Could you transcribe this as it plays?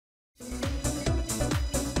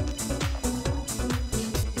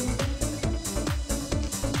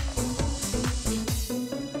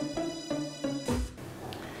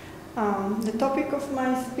The topic of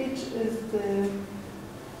my speech is the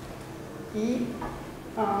Yi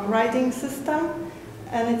writing system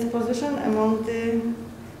and its position among the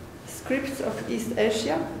scripts of East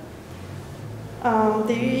Asia.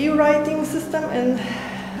 The Yi writing system in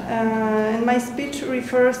my speech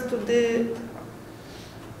refers to the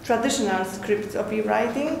traditional scripts of Yi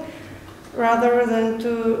writing rather than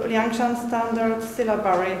to Liangshan standard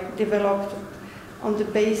syllabary developed on the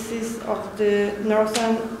basis of the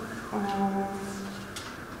northern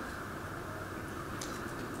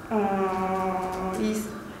Yi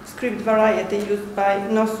script variety used by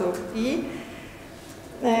Nosu Yi,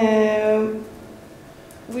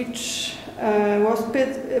 which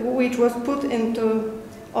was put into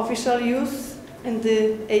official use in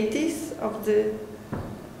the 80s of the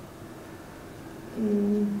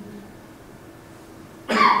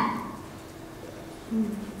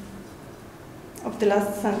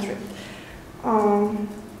last century.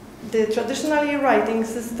 The traditional Yi writing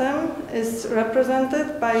system is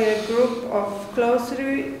represented by a group of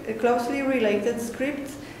closely related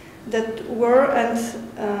scripts that were and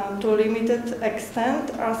to a limited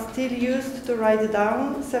extent are still used to write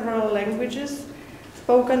down several languages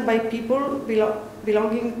spoken by people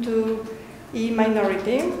belonging to Yi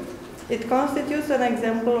minority. It constitutes an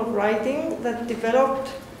example of writing that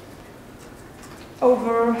developed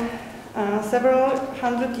over several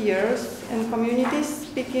hundred years in communities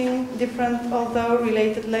speaking different although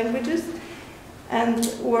related languages, and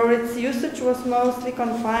where its usage was mostly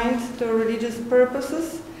confined to religious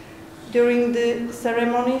purposes during the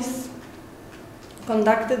ceremonies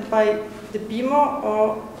conducted by the Bimo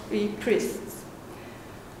or Yi priests.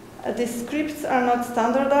 The scripts are not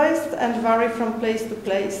standardized and vary from place to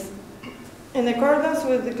place. In accordance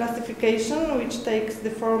with the classification, which takes the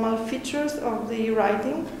formal features of the Yi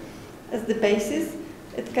writing as the basis,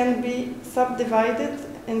 it can be subdivided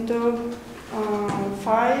into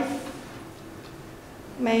 5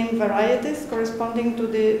 main varieties corresponding to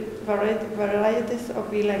the varieties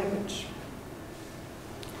of Yi language.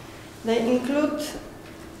 They include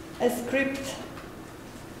a script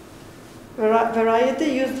variety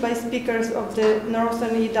used by speakers of the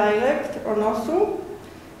Northern Yi dialect or Nosu,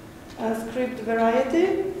 a script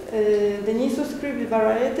variety, the Nisu script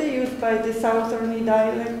variety used by the Southern Yi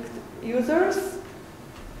dialect users,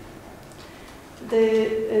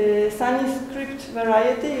 the Sani script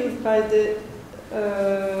variety used by the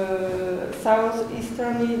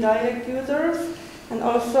Southeastern Yi dialect users, and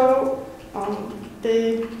also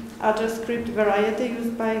the other script variety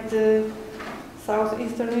used by the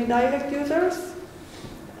Southeastern Yi dialect users.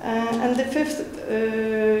 And the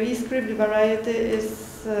 5th Yi script variety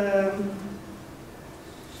is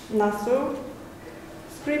Nasu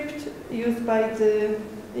script used by the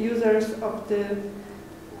users of the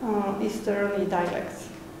Eastern Yi dialects.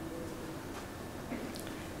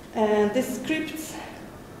 These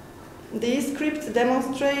scripts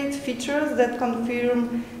demonstrate features that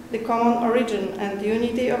confirm the common origin and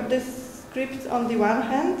unity of these scripts on the one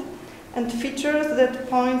hand, and features that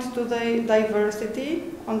point to the diversity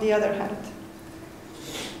on the other hand.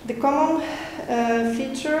 The common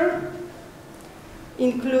feature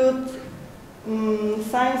include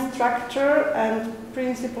sign structure and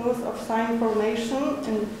principles of sign formation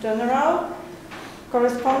in general,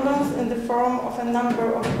 correspondence in the form of a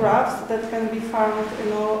number of graphs that can be found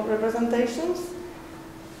in all representations.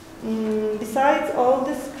 Besides, all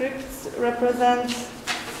the scripts represent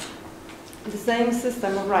the same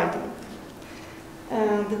system of writing.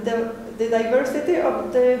 And the diversity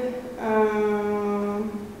of the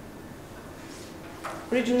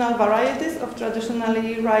regional varieties of traditional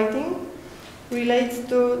Yi writing relates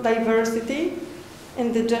to diversity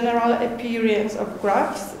in the general appearance of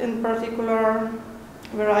graphs in particular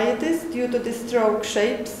varieties due to the stroke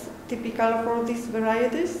shapes typical for these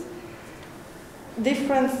varieties,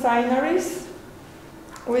 different signaries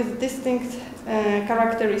with distinct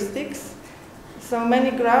characteristics. So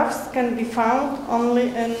many graphs can be found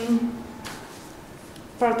only in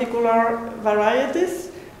particular varieties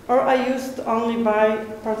or are used only by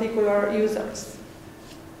particular users.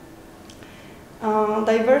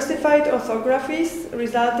 Diversified orthographies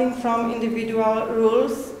resulting from individual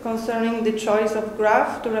rules concerning the choice of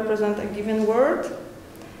graph to represent a given word,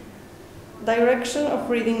 direction of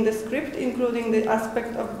reading the script, including the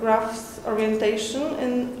aspect of graph's orientation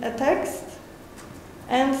in a text,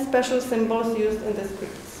 and special symbols used in the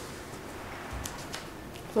scripts.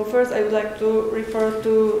 So first I would like to refer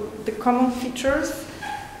to the common features,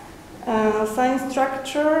 sign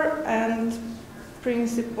structure and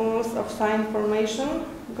principles of sign formation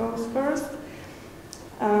goes first.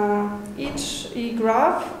 Each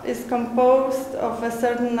E-graph is composed of a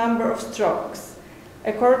certain number of strokes.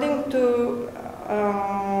 According to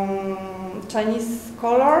Chinese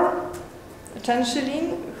scholar Chen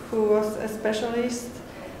Shilin, who was a specialist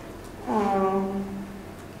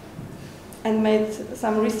and made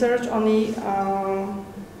some research on the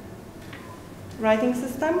writing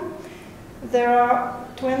system, there are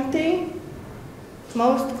 20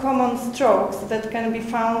 most common strokes that can be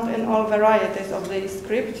found in all varieties of the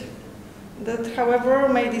script that, however,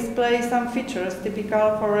 may display some features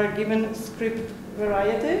typical for a given script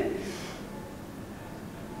variety.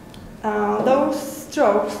 Those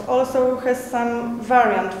strokes also has some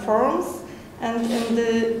variant forms, and in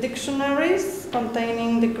the dictionaries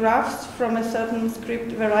containing the graphs from a certain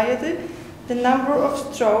script variety, the number of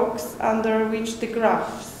strokes under which the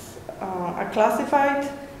graphs are classified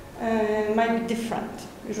might be different,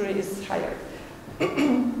 usually is higher.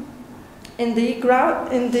 In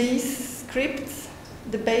these scripts,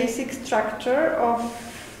 the basic structure of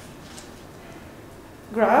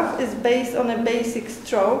graph is based on a basic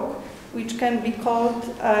stroke, which can be called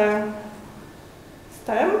a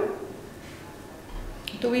stem,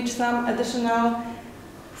 to which some additional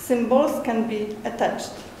symbols can be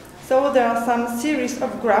attached. So there are some series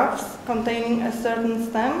of graphs containing a certain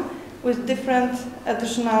stem with different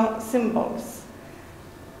additional symbols.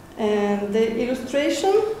 And the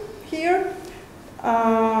illustration here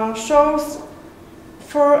shows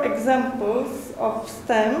 4 examples of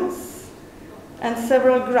stems and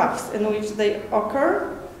several graphs in which they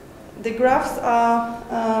occur. The graphs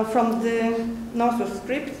are from the Nosu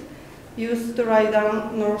script used to write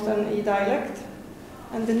down Northern E dialect.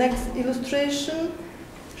 And the next illustration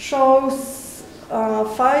shows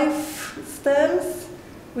 5 stems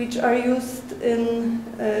which are used in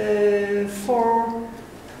 4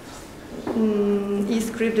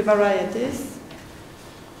 E-script varieties.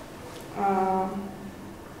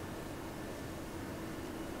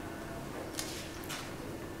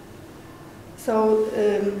 So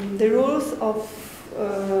the rules of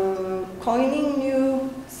coining new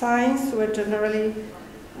signs were generally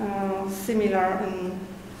similar in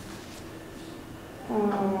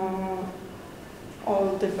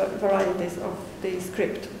all the varieties of the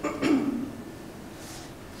script.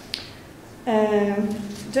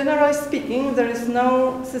 Generally speaking, there is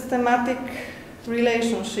no systematic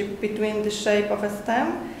relationship between the shape of a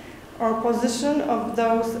stem or position of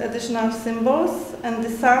those additional symbols and the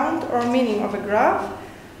sound or meaning of a graph,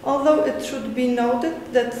 although it should be noted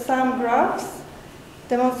that some graphs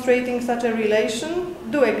demonstrating such a relation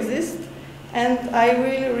do exist, and I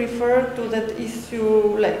will refer to that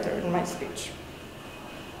issue later in my speech.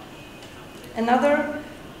 Another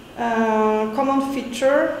common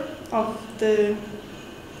feature of the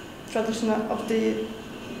traditional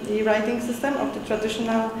e-writing system, of the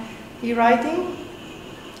traditional e-writing,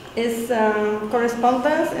 is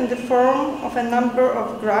correspondence in the form of a number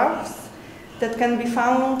of graphs that can be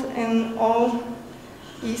found in all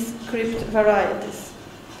E-script varieties.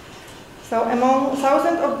 So among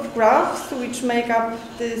thousands of graphs which make up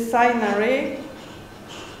the sign array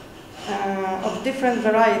of different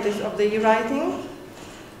varieties of the e-writing,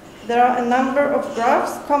 there are a number of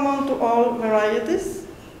graphs common to all varieties.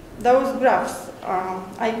 Those graphs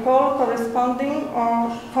I call corresponding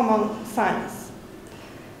or common signs.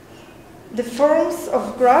 The forms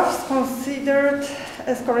of graphs considered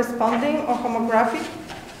as corresponding or homographic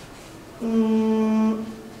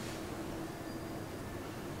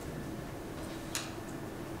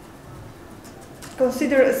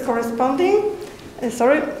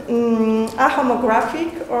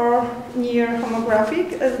ahomographic or near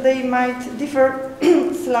homographic, as they might differ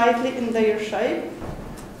slightly in their shape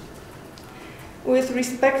with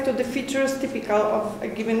respect to the features typical of a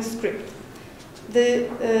given script. The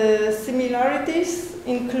similarities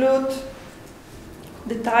include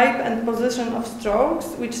the type and position of strokes,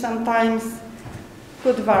 which sometimes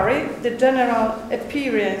could vary, the general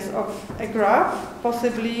appearance of a graph,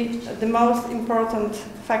 possibly the most important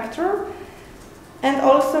factor, and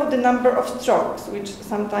also the number of strokes, which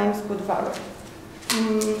sometimes could vary.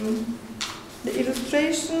 The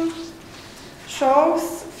illustration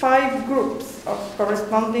shows 5 groups of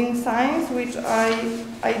corresponding signs which I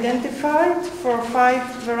identified for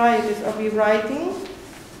 5 varieties of e-writing.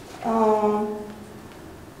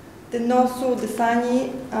 The Nosu, the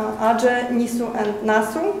Sani, Aje, Nisu, and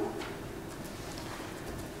Nasu.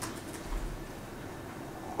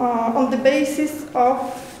 On the basis of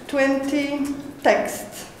 20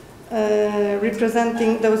 texts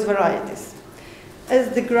representing those varieties. As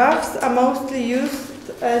the graphs are mostly used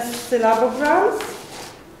as syllabograms,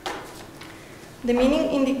 the meaning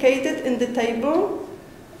indicated in the table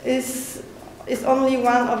is only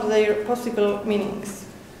one of their possible meanings.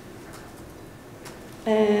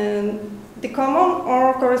 And the common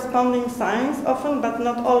or corresponding signs often, but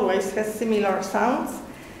not always, has similar sounds.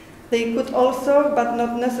 They could also, but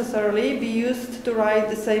not necessarily, be used to write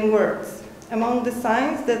the same words. Among the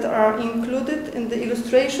signs that are included in the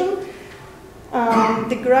illustration,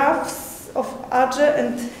 the graphs of Age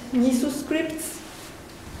and Nisu scripts,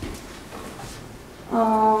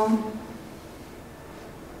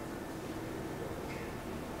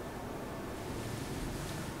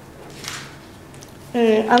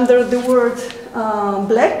 under the word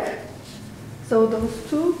black, so those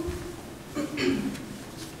two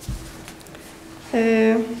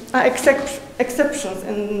are exceptions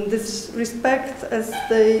in this respect, as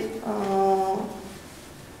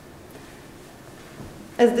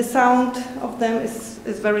the sound of them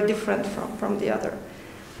is very different from the other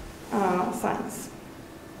signs.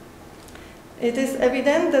 It is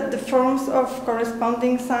evident that the forms of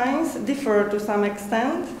corresponding signs differ to some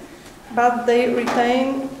extent, but they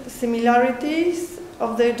retain similarities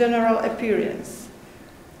of their general appearance.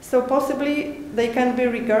 So possibly they can be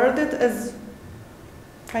regarded as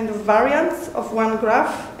kind of variants of one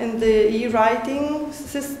graph in the Yi writing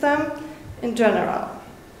system in general.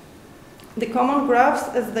 The common graphs,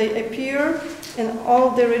 as they appear in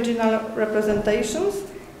all the original representations,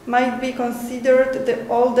 might be considered the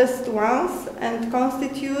oldest ones and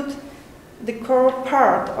constitute the core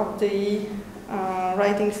part of the Yi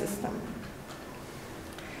writing system.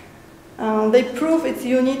 They prove its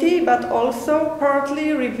unity, but also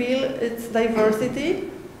partly reveal its diversity,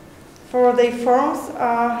 for their forms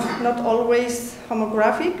are not always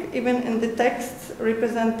homographic, even in the texts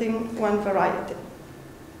representing one variety.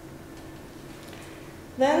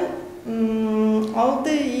 Then, all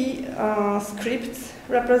the Yi scripts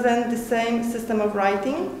represent the same system of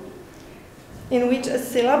writing, in which a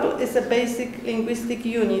syllable is a basic linguistic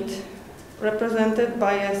unit represented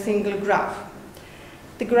by a single graph.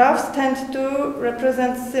 The graphs tend to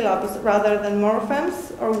represent syllables rather than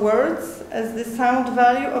morphemes or words, as the sound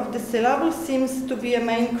value of the syllable seems to be a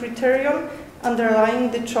main criterion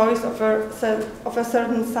underlying the choice of a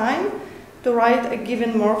certain sign to write a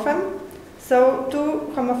given morpheme. So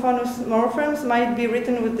two homophonous morphemes might be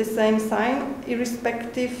written with the same sign,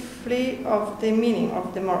 irrespectively of the meaning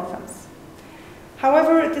of the morphemes.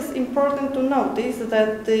 However, it is important to notice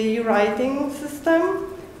that the Yi writing system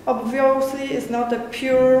obviously is not a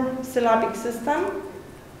pure syllabic system,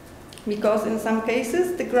 because in some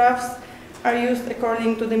cases the graphs are used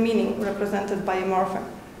according to the meaning represented by a morpheme.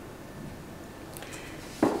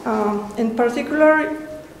 In particular,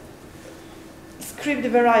 script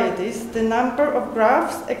varieties, the number of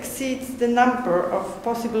graphs exceeds the number of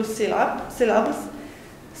possible syllables.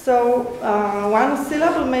 So one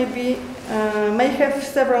syllable may have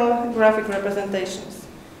several graphic representations.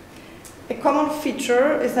 A common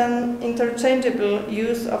feature is an interchangeable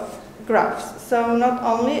use of graphs. So not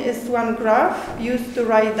only is one graph used to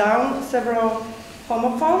write down several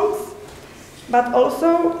homophones, but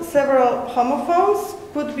also several homophones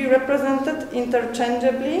could be represented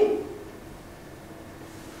interchangeably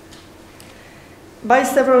by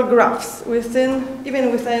several graphs,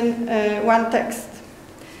 even within one text.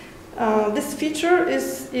 This feature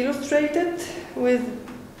is illustrated with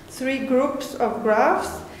 3 groups of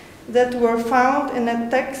graphs that were found in a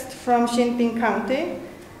text from Xinping County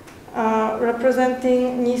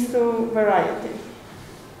representing Nisu variety.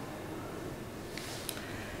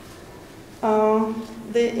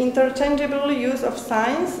 The interchangeable use of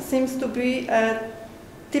signs seems to be a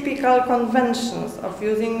typical conventions of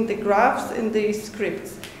using the graphs in the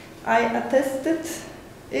scripts. I attested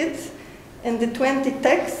it in the 20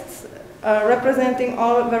 texts representing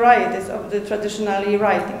all varieties of the traditional Yi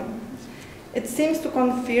writing. It seems to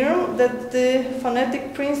confirm that the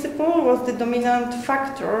phonetic principle was the dominant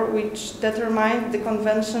factor which determined the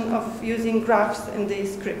convention of using graphs in the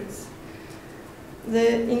scripts.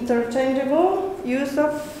 The interchangeable use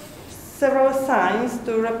of several signs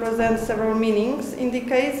to represent several meanings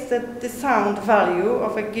indicates that the sound value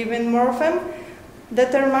of a given morpheme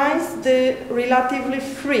determines the relatively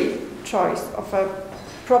free choice of a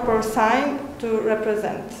proper sign to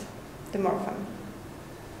represent the morpheme.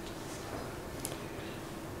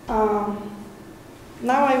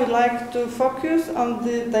 Now I would like to focus on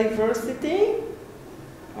the diversity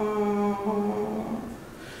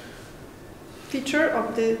feature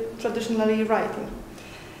of the traditional Yi writing.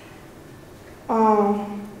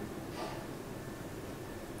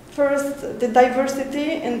 First, the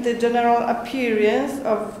diversity in the general appearance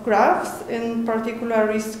of graphs, in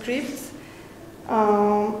particular scripts,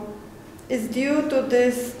 is due to the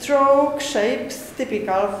stroke shapes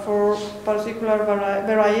typical for particular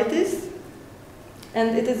varieties,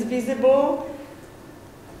 and it is visible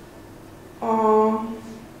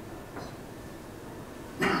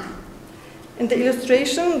in the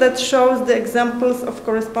illustration that shows the examples of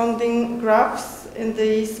corresponding graphs in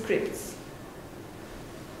the scripts.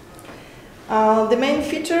 The main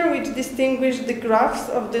feature which distinguishes the graphs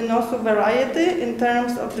of the Nosu variety in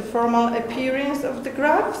terms of the formal appearance of the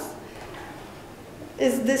graphs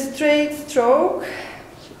is the straight stroke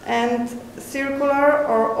and circular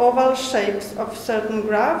or oval shapes of certain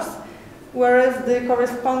graphs, whereas the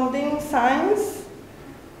corresponding signs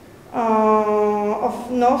of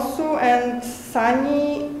Nosu and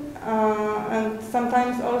Sani and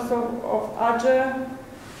sometimes also of other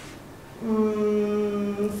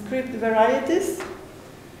script varieties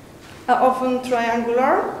are often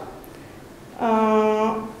triangular,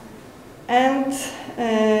 and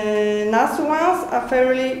Nasu ones are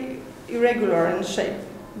fairly irregular in shape.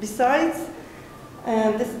 Besides,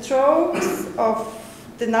 the strokes of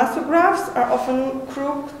the Nasu graphs are often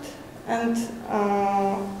crooked and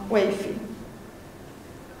wavy.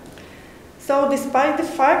 So despite the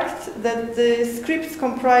fact that the scripts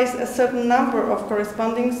comprise a certain number of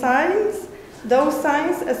corresponding signs, those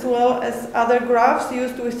signs, as well as other graphs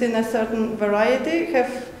used within a certain variety,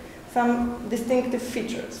 have some distinctive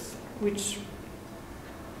features which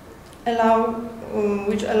allow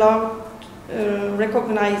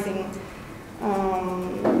recognizing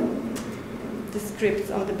the scripts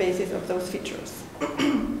on the basis of those features.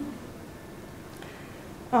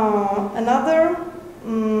 Another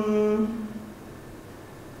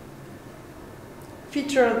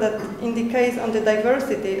feature that indicates on the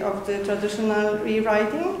diversity of the traditional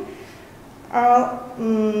rewriting are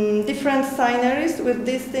different signaries with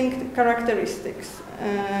distinct characteristics.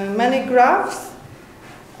 Many graphs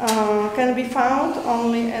can be found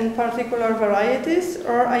only in particular varieties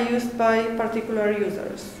or are used by particular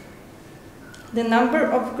users. The number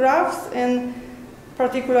of graphs in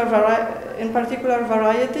particular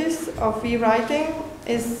varieties of rewriting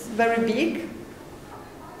is very big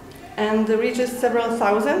and reaches several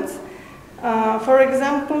thousands. For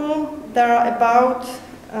example, there are about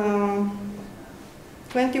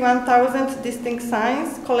 21,000 distinct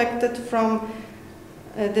signs collected from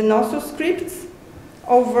the Nosu scripts,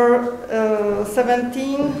 over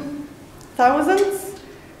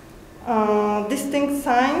 17,000 distinct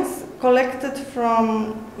signs collected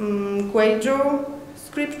from Guizhou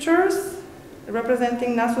scriptures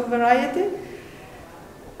representing Nasu variety,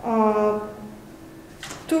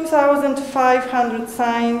 2,500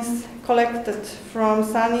 signs collected from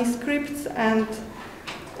Sani scripts, and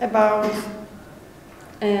about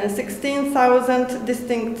 16,000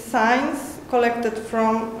 distinct signs collected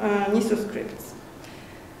from Nisu scripts.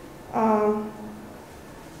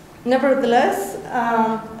 Nevertheless,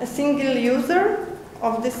 a single user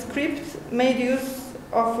of this script made use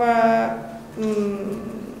of a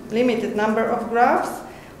limited number of graphs,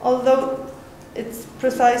 although its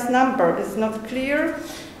precise number is not clear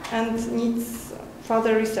and needs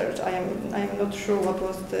further research. I am not sure what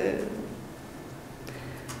was the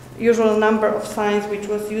usual number of signs which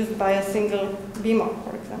was used by a single BIMO,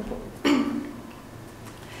 for example.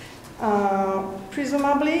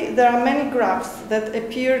 Presumably, there are many graphs that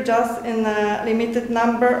appear just in a limited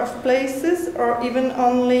number of places, or even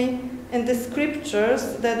only in the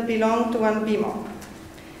scriptures that belong to one BIMO.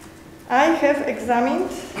 I have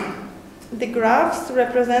examined the graphs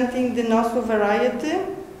representing the Nosu variety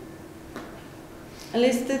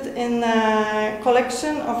listed in a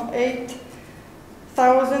collection of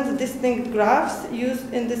 8,000 distinct graphs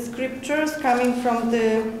used in the scriptures coming from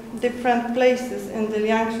the different places in the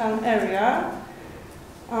Liangshan area.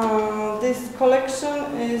 This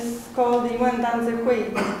collection is called the Yuandanzi Hui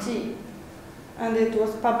Ji, and it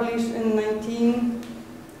was published in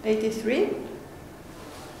 1983.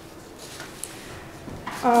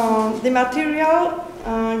 The material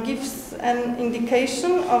gives an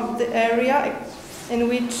indication of the area in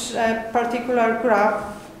which a particular graph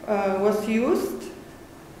was used,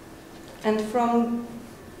 and from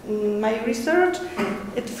my research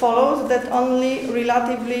it follows that only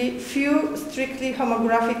relatively few strictly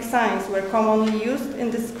homographic signs were commonly used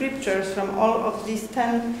in the scriptures from all of these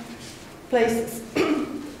 10 places.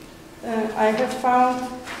 I have found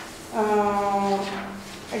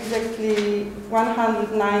exactly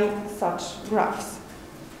 109 such graphs.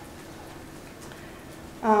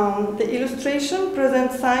 The illustration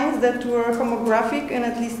presents signs that were homographic in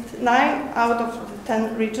at least 9 out of the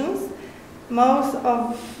 10 regions. Most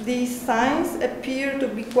of these signs appear to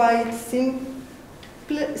be quite simple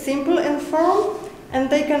in form and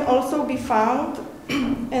they can also be found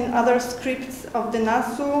in other scripts of the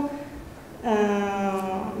Nasu,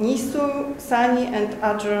 Nisu, Sani, and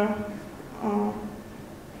other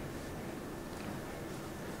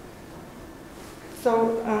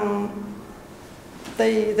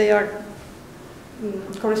they are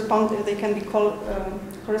they can be called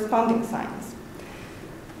corresponding signs.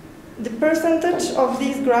 The percentage of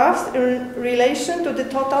these graphs in relation to the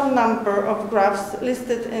total number of graphs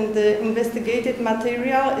listed in the investigated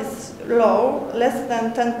material is low, less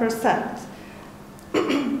than 10%.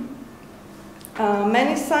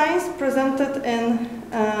 Many signs presented in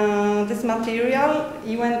this material,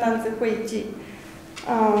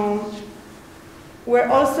 were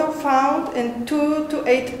also found in 2 to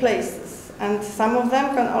 8 places, and some of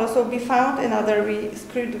them can also be found in other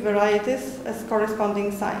script varieties as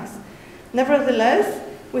corresponding signs. Nevertheless,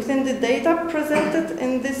 within the data presented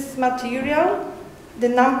in this material, the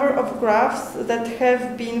number of graphs that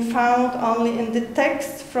have been found only in the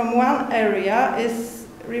text from one area is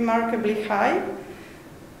remarkably high.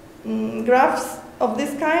 Graphs of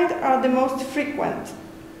this kind are the most frequent,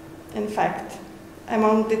 in fact,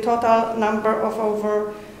 among the total number of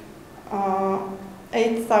over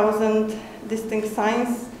 8,000 distinct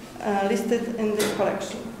signs listed in this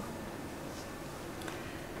collection.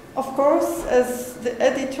 Of course, as the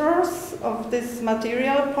editors of this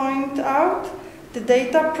material point out, the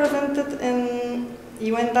data presented in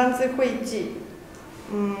Yuandanzi Huiji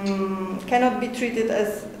cannot be treated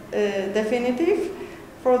as definitive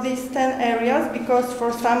for these 10 areas, because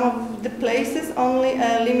for some of the places only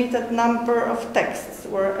a limited number of texts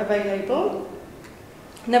were available.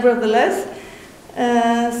 Nevertheless,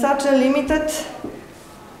 such a limited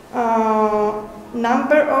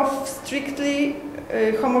number of strictly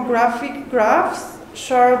homographic graphs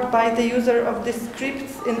shared by the user of the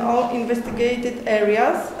scripts in all investigated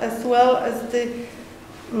areas, as well as the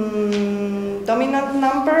dominant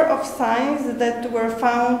number of signs that were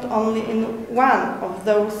found only in one of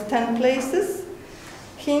those 10 places,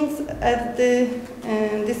 hints at the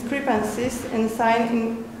discrepancies in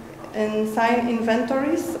sign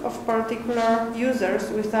inventories of particular users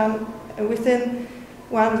within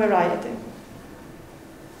one variety.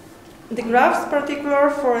 The graphs particular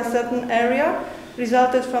for a certain area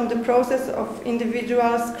resulted from the process of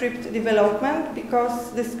individual script development,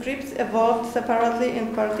 because the scripts evolved separately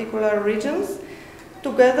in particular regions,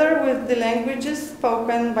 together with the languages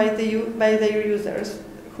spoken by their users,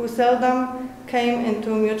 who seldom came into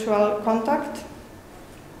mutual contact.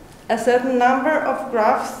 A certain number of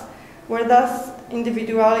graphs were thus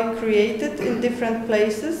individually created in different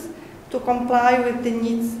places to comply with the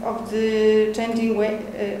needs of the changing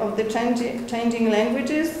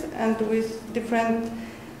languages and with different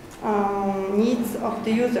needs of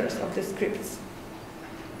the users of the scripts.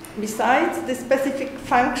 Besides, the specific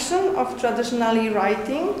function of traditionally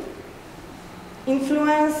writing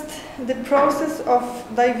influenced the process of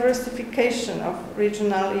diversification of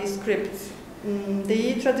regional scripts.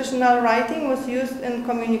 The traditional writing was used in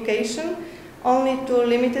communication only to a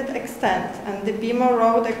limited extent, and the BIMO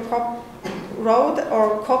wrote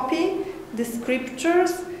or copied the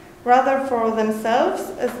scriptures rather for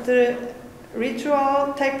themselves, as the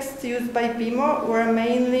ritual texts used by BIMO were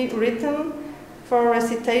mainly written for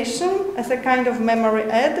recitation as a kind of memory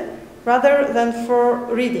aid, rather than for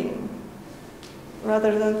reading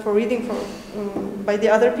by the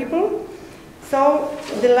other people. So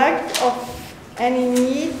the lack of any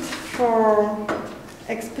need for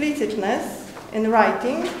explicitness in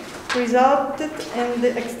writing resulted in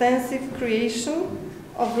the extensive creation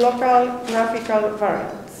of local graphical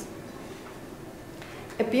variants.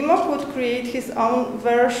 A BIMO could create his own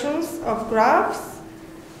versions of graphs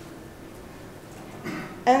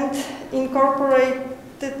and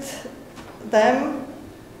incorporated them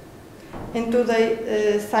into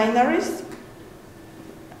the signaries.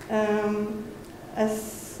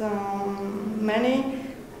 As many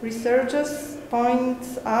researchers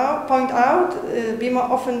point out, BIMO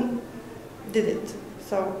often did it.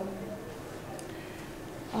 So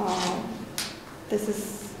this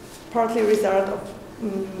is partly a result of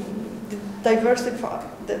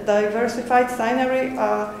the diversified signery,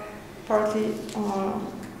 partly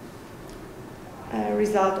a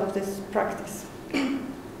result of this practice.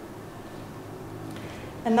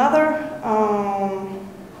 Another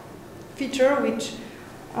feature which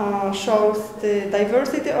shows the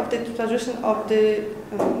diversity of the tradition of the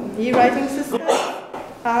e-writing system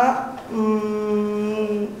are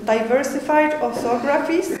diversified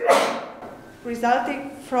orthographies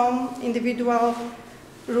resulting from individual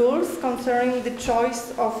rules concerning the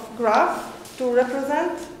choice of graph to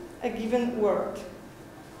represent a given word.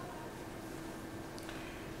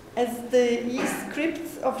 as the Yi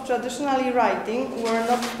scripts of traditional writing were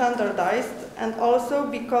not standardized, and also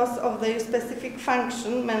because of their specific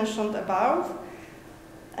function mentioned above,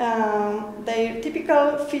 their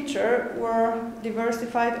typical feature were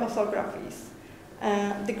diversified orthographies.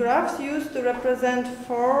 The graphs used to represent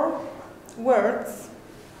 4 words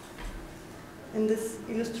in this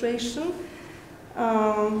illustration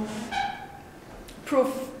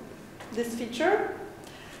prove this feature.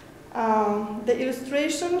 The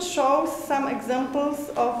illustration shows some examples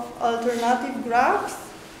of alternative graphs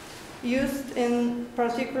used in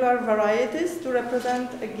particular varieties to represent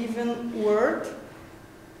a given word,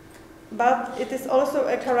 but it is also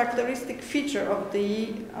a characteristic feature of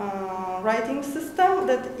the writing system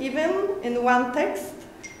that even in one text,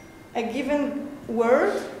 a given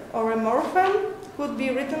word or a morpheme could be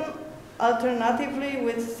written alternatively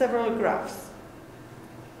with several graphs.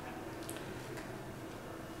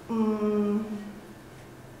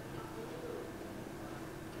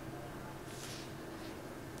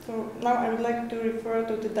 So now I would like to refer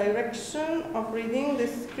to the direction of reading the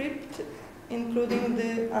script, including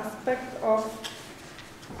the aspect of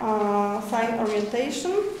sign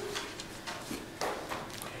orientation.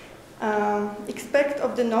 Expect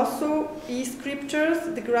of the NOSU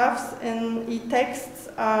e-scriptures, the graphs in e-texts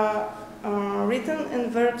are written in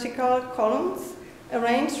vertical columns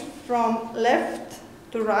arranged from left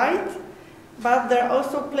to right, but there are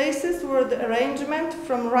also places where the arrangement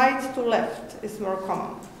from right to left is more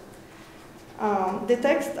common. The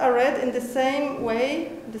texts are read in the same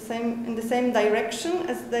way, in the same direction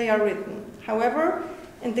as they are written. However,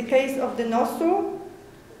 in the case of the NOSU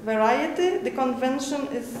variety, the convention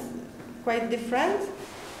is quite different,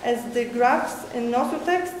 as the graphs in NOSU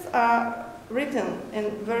texts are written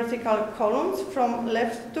in vertical columns from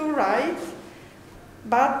left to right,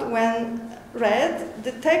 but when read,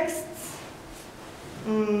 the texts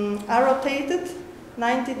are rotated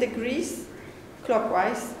 90 degrees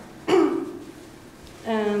clockwise.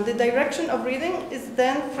 And the direction of reading is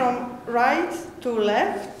then from right to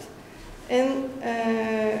left in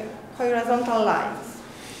horizontal lines.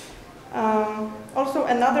 Also,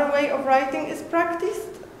 another way of writing is practiced,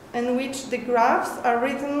 in which the graphs are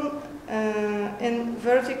written in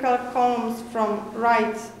vertical columns from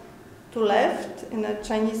right to left in a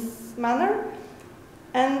Chinese manner,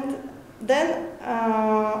 and then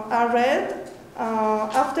are read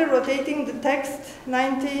after rotating the text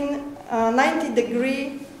 90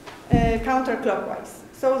 degree counterclockwise.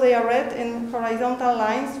 So they are read in horizontal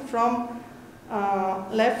lines from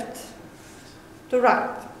left to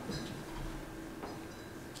right.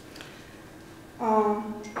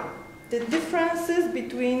 The differences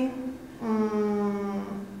between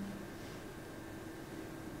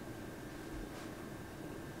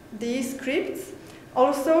these scripts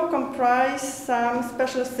also comprise some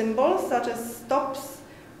special symbols, such as stops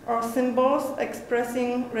or symbols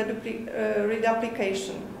expressing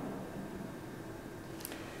reduplication.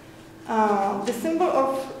 The symbol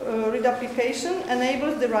of reduplication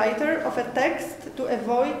enables the writer of a text to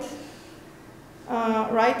avoid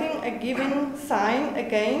writing a given sign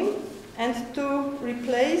again and to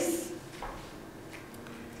replace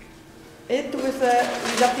it with a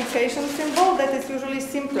reduplication symbol that is usually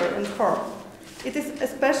simpler in form. It is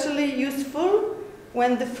especially useful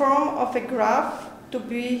when the form of a graph to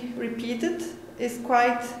be repeated is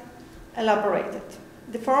quite elaborated.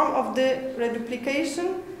 The form of the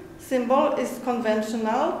reduplication symbol is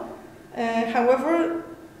conventional, however,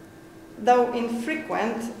 though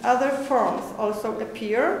infrequent, other forms also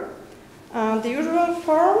appear. The usual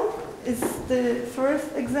form is the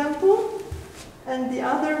first example, and the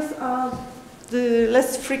others are the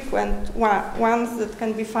less frequent ones that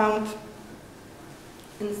can be found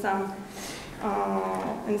in some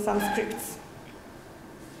scripts.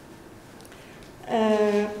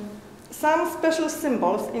 Some special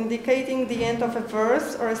symbols indicating the end of a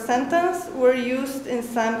verse or a sentence were used in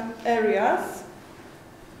some areas.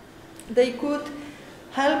 They could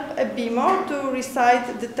help a BIMO to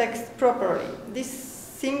recite the text properly. These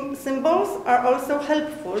symbols are also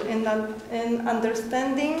helpful in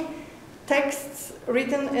understanding texts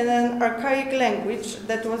written in an archaic language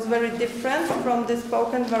that was very different from the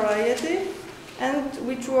spoken variety and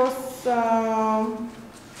which was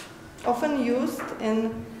often used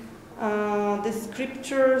in the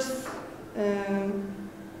scriptures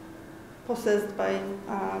possessed by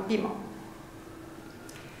BIMO.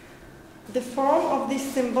 The form of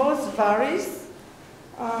these symbols varies.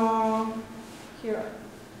 Here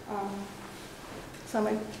are some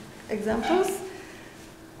examples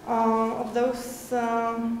of those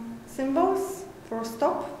symbols for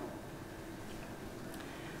stop.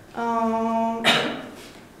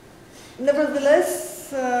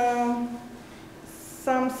 Nevertheless,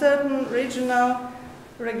 some certain regional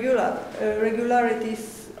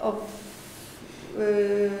regularities of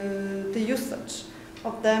the usage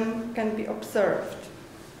of them can be observed.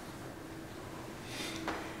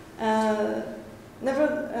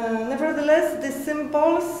 Nevertheless, the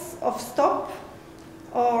symbols of stop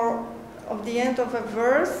or of the end of a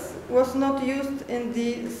verse was not used in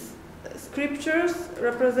the scriptures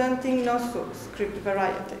representing Nosu script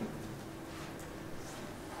variety.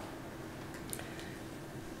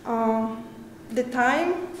 The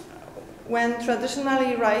time when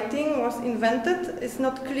traditionally writing was invented is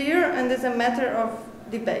not clear and is a matter of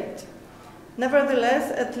debate.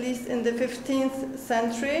 Nevertheless, at least in the 15th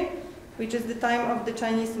century, which is the time of the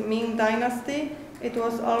Chinese Ming dynasty, it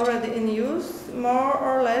was already in use, more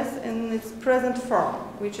or less in its present form,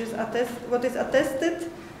 which is what is attested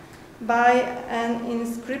by an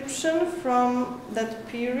inscription from that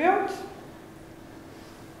period.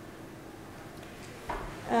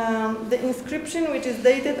 The inscription, which is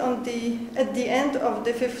dated at the end of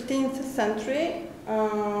the 15th century,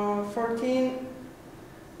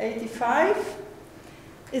 1485,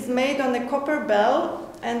 is made on a copper bell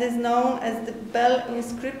and is known as the bell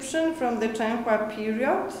inscription from the Chenhua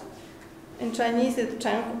period. In Chinese, it's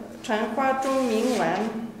Chenhua Zhong Ming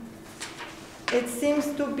Wen. It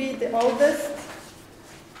seems to be the oldest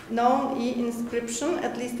known Yi inscription,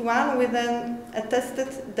 at least one with an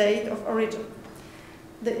attested date of origin.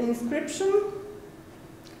 The inscription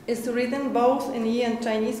is written both in Yi and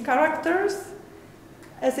Chinese characters,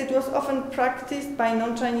 as it was often practiced by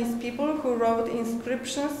non-Chinese people who wrote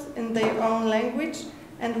inscriptions in their own language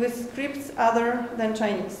and with scripts other than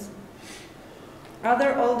Chinese.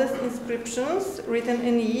 Other oldest inscriptions written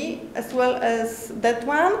in Yi, as well as that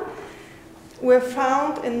one, were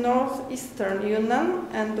found in northeastern Yunnan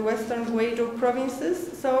and western Guizhou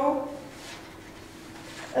provinces, so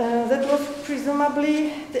that was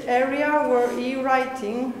presumably the area where Yi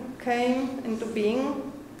writing came into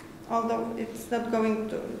being, although it's not going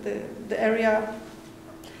to the area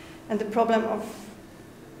and the problem of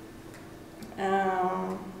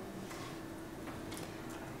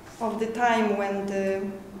the time when the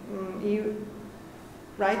Yi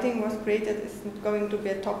writing was created is not going to be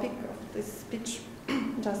a topic of this speech.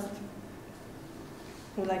 Just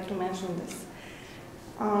would like to mention this.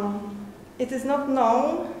 It is not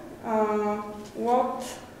known what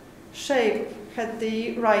shape had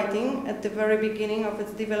the writing at the very beginning of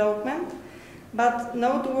its development, but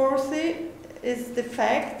noteworthy is the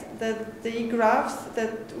fact that the graphs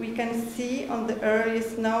that we can see on the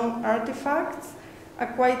earliest known artifacts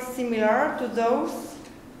are quite similar to those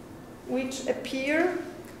which appear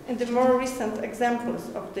in the more recent examples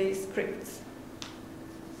of these scripts.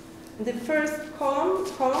 In the first columns,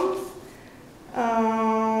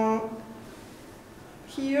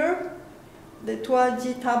 here, the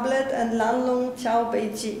Tuaji tablet and Lanlong Qiao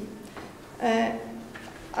Beiji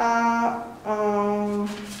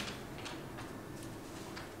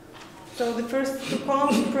so the first two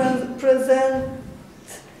columns present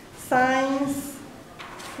signs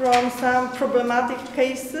from some problematic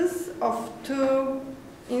cases of two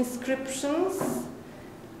inscriptions: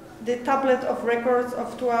 the tablet of records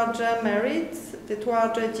of Tuaje merits, the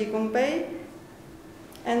Tuaje Jigongbei,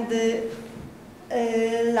 and the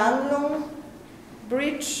Lanlong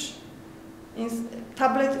bridge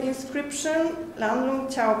tablet inscription, Lanlong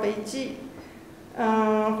Qiao Beiji,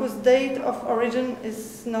 whose date of origin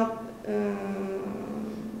is not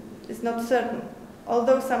certain,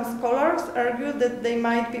 although some scholars argue that they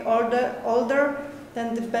might be older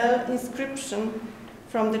than the bell inscription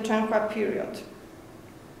from the Chenhua period.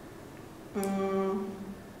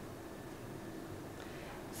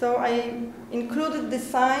 So I included the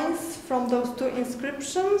signs from those two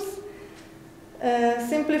inscriptions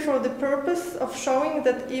simply for the purpose of showing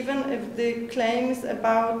that even if the claims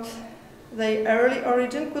about their early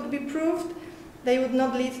origin could be proved, they would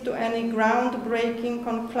not lead to any groundbreaking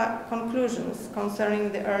conclusions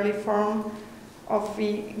concerning the early form of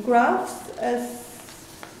the graphs, as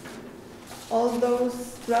all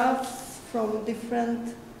those graphs from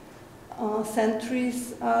different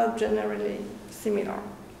centuries are generally similar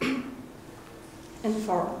in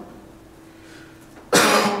form.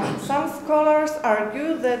 Some scholars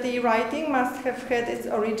argue that the writing must have had its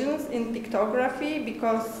origins in pictography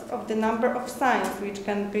because of the number of signs which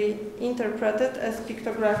can be interpreted as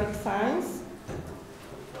pictographic signs.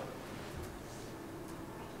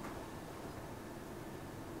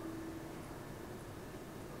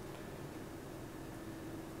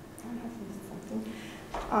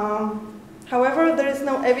 However, there is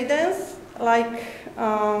no evidence,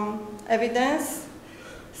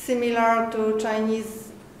 similar to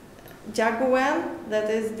Chinese Jiaguan, that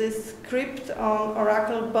is the script on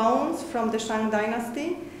oracle bones from the Shang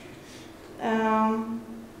dynasty.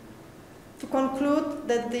 To conclude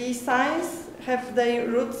that the signs have their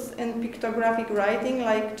roots in pictographic writing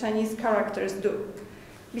like Chinese characters do.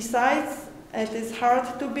 Besides, it is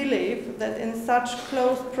hard to believe that in such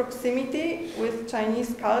close proximity with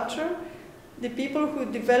Chinese culture, the people who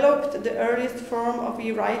developed the earliest form of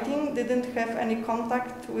e-writing didn't have any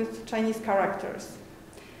contact with Chinese characters.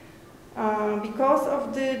 Because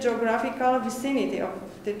of the geographical vicinity of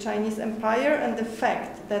the Chinese Empire and the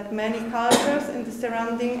fact that many cultures in the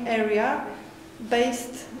surrounding area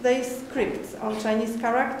based their scripts on Chinese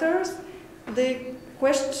characters, the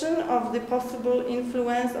question of the possible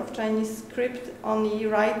influence of Chinese script on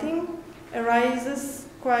e-writing arises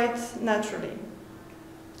quite naturally.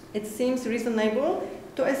 It seems reasonable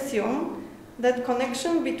to assume that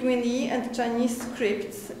connection between Yi and Chinese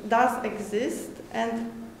scripts does exist,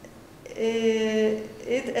 and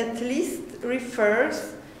it at least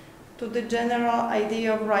refers to the general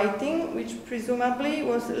idea of writing, which presumably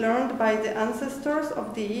was learned by the ancestors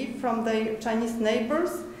of the Yi from their Chinese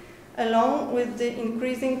neighbors, along with the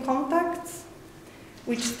increasing contacts,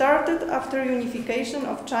 which started after unification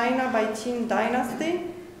of China by Qin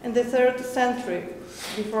dynasty in the 3rd century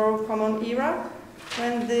before Common Era,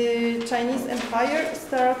 when the Chinese Empire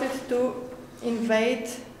started to invade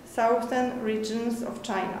southern regions of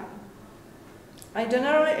China. I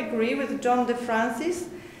generally agree with John de Francis,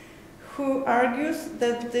 who argues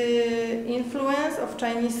that the influence of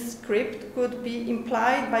Chinese script could be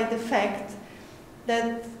implied by the fact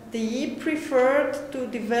that the Yi preferred to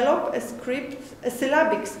develop a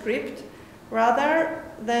syllabic script, rather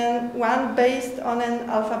than one based on an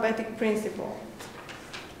alphabetic principle.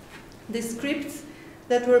 The scripts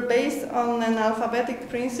that were based on an alphabetic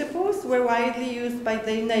principles were widely used by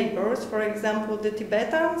their neighbors, for example, the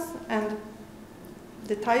Tibetans and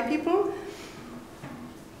the Thai people.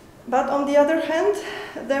 But on the other hand,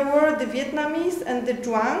 there were the Vietnamese and the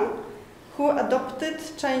Zhuang, who adopted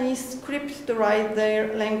Chinese script to write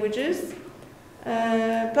their languages,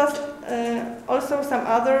 plus also some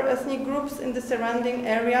other ethnic groups in the surrounding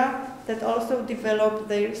area that also developed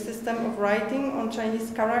their system of writing on Chinese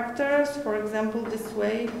characters, for example, the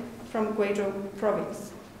Sui from Guizhou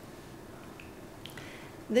province.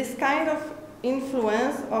 This kind of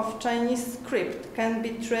influence of Chinese script can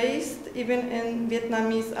be traced even in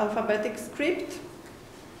Vietnamese alphabetic script,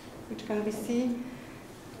 which can be seen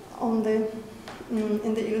on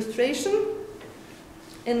in the illustration,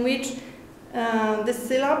 in which the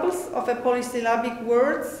syllables of a polysyllabic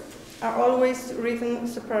words are always written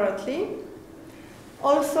separately.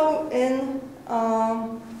 Also in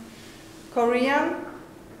Korean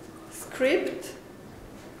script,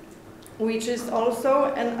 which is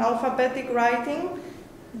also an alphabetic writing,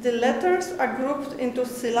 the letters are grouped into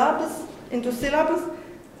syllables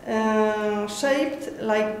shaped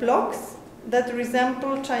like blocks that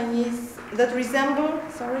resemble Chinese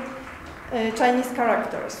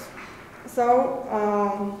characters. So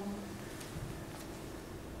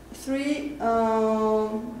three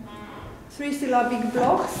syllabic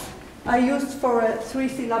blocks are used for a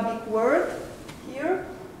 3-syllabic word here,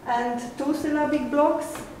 and 2-syllabic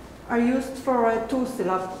blocks are used for a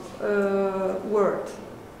 2-syllable word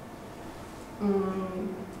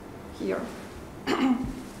here.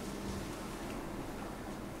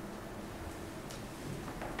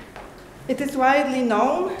 It is widely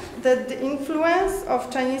known that the influence of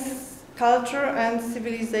Chinese culture and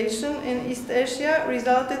civilization in East Asia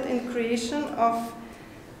resulted in creation of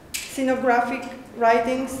sinographic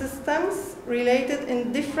writing systems related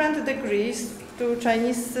in different degrees to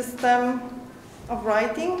Chinese system of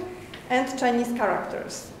writing and Chinese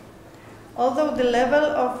characters. Although the level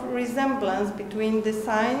of resemblance between the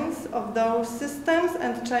signs of those systems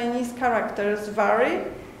and Chinese characters vary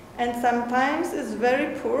and sometimes is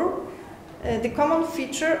very poor, the common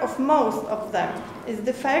feature of most of them is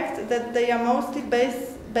the fact that they are mostly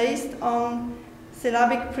based on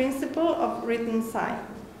syllabic principle of written sign.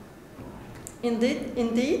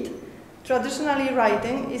 Indeed, traditionally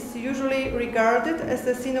writing is usually regarded as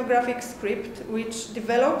a sinographic script which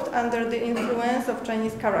developed under the influence of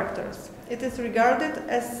Chinese characters. It is regarded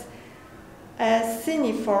as a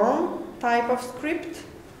cuneiform type of script,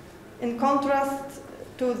 in contrast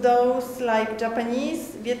to those like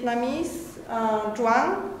Japanese, Vietnamese,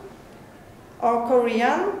 Zhuang, or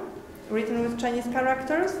Korean, written with Chinese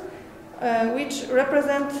characters, which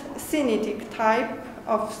represent Sinitic type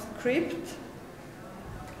of script,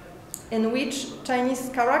 in which Chinese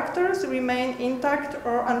characters remain intact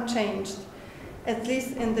or unchanged, at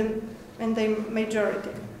least in the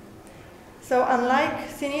majority. So unlike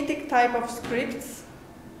Sinitic type of scripts,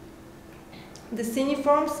 the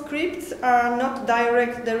Siniform scripts are not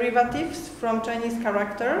direct derivatives from Chinese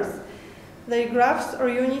characters. Their graphs or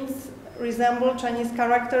units resemble Chinese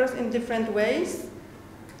characters in different ways,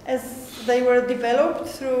 as they were developed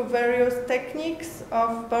through various techniques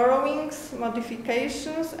of borrowings,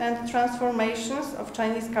 modifications, and transformations of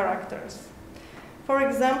Chinese characters. For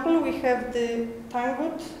example, we have the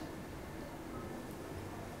Tangut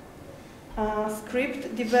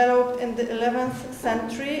script developed in the 11th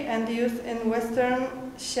century and used in Western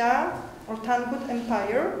Xia or Tangut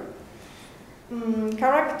Empire.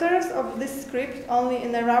 Characters of this script only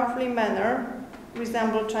in a roughly manner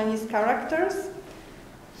resemble Chinese characters,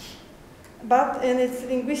 but in its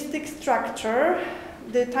linguistic structure,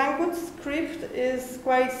 the Tangut script is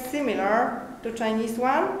quite similar to Chinese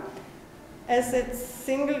one, as its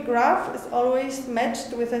single graph is always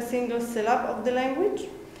matched with a single syllable of the language,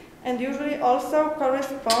 and usually also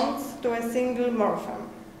corresponds to a single morpheme.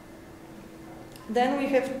 Then we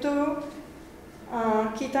have two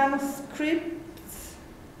Khitan scripts,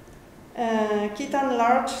 Khitan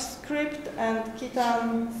large script and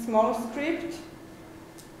Khitan small script.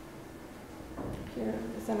 Here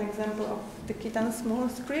is an example of the Khitan small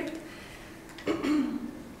script.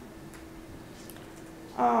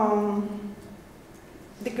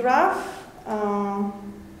 The graph,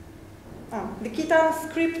 the Khitan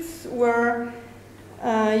scripts were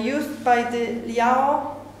used by the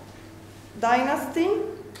Liao dynasty,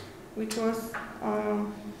 which was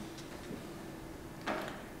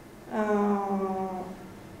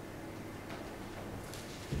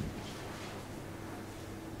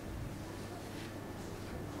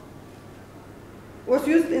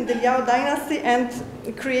used in the Liao dynasty and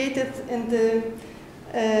created in the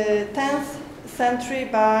 10th century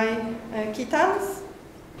by Khitans.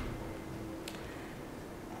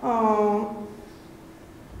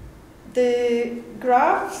 The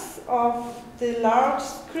graphs of the large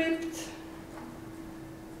script,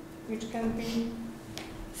 which can be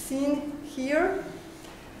seen here,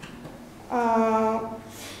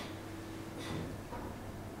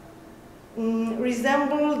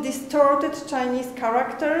 resemble distorted Chinese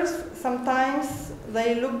characters. Sometimes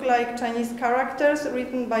they look like Chinese characters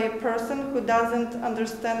written by a person who doesn't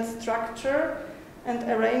understand structure and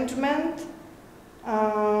arrangement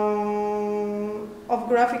of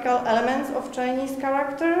graphical elements of Chinese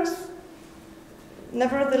characters.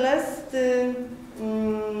 Nevertheless, the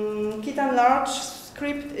Khitan large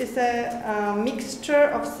script is a mixture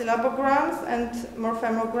of syllabograms and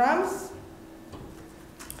morphemograms.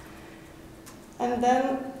 And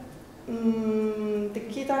then the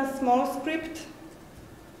Khitan small script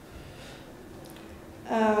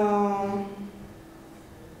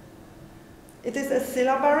it is a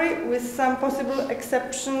syllabary with some possible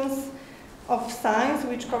exceptions of signs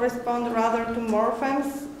which correspond rather to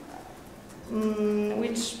morphemes,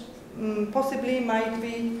 which possibly might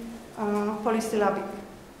be polysyllabic.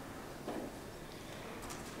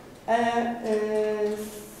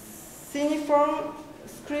 Siniform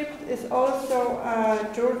script is also a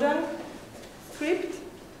Georgian script,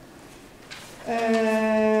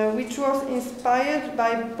 which was inspired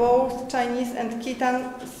by both Chinese and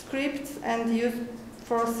Khitan scripts and used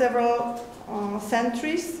for several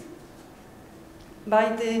centuries by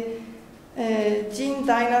the Jin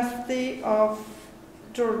dynasty of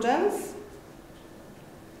Georgians.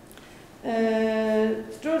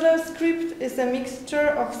 Georgian script is a mixture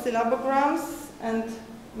of syllabograms and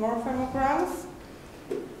morphemograms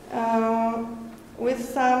with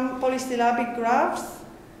some polysyllabic graphs,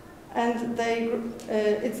 and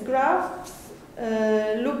its graphs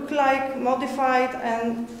look like modified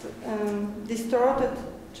and distorted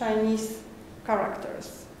Chinese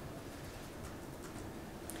characters.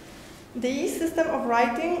 The Yi system of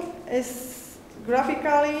writing is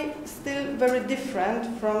graphically still very different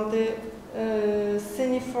from the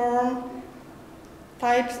Siniform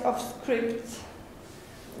types of scripts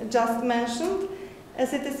just mentioned,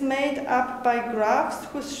 as it is made up by graphs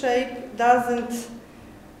whose shape doesn't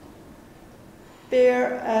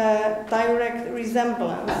bear a direct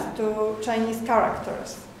resemblance to Chinese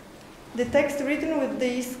characters. The text written with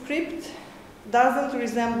the script doesn't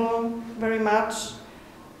resemble very much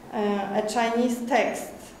a Chinese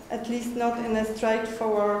text, at least not in a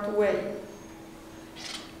straightforward way.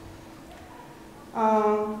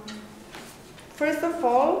 First of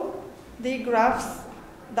all, the graphs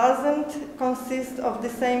doesn't consist of the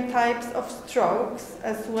same types of strokes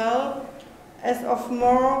as well as of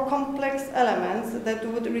more complex elements that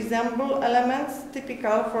would resemble elements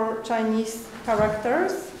typical for Chinese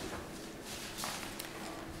characters.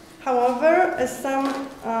 However, as some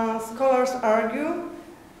scholars argue,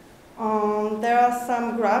 there are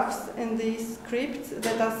some graphs in these scripts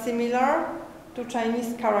that are similar to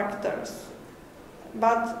Chinese characters,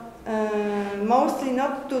 but mostly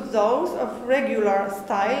not to those of regular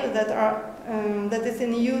style that is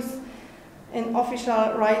in use in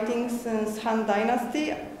official writings since Han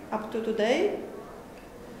Dynasty up to today,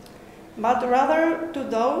 but rather to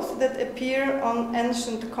those that appear on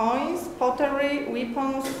ancient coins, pottery,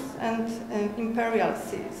 weapons, and imperial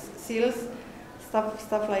seals,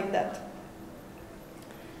 stuff like that.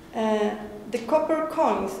 The copper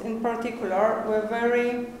coins in particular were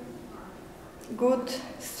very good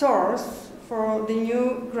source for the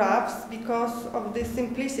new graphs because of the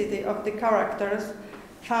simplicity of the characters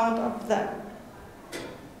found of them.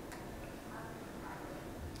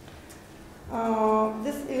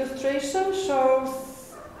 This illustration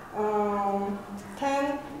shows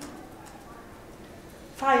 10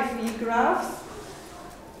 5E graphs,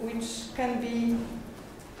 which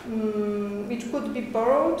could be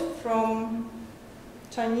borrowed from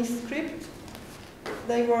Chinese script.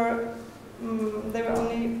 They are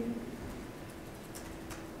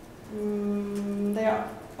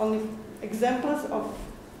only examples of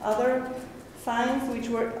other signs which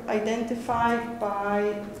were identified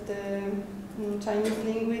by the Chinese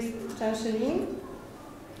linguist Chen Shilin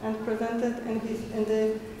and presented in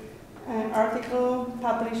the article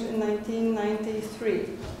published in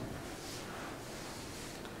 1993.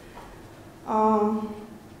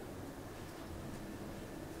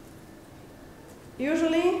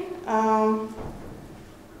 Usually,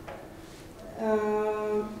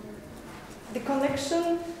 the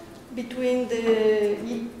connection between the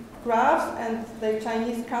Yi graphs and the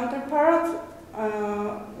Chinese counterparts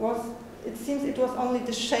it seems it was only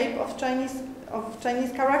the shape of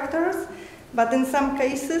Chinese characters, but in some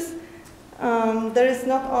cases there is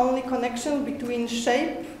not only connection between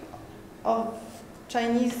shape of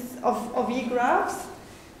Yi graphs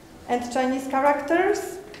and Chinese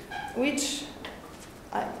characters, which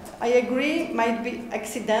I agree might be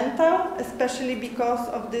accidental, especially because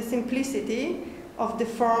of the simplicity of the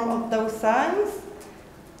form of those signs,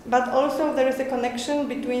 but also there is a connection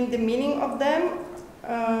between the meaning of them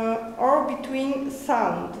or between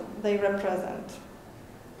sound they represent.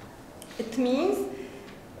 It means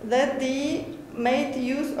that they made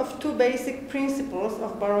use of two basic principles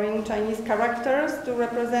of borrowing Chinese characters to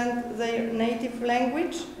represent their native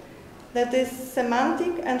language, that is,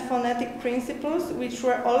 semantic and phonetic principles, which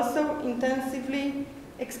were also intensively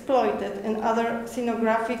exploited in other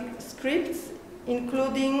sinographic scripts,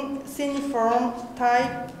 including cuneiform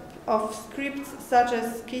type of scripts such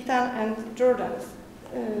as Khitan and Jordan's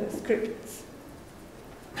scripts.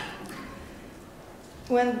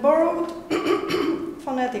 When borrowed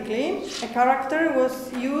phonetically, a character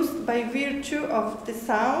was used by virtue of the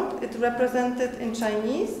sound it represented in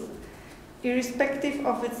Chinese, irrespective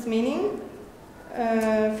of its meaning,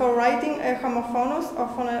 for writing a homophonous or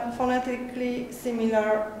phonetically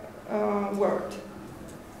similar word.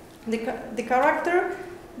 The character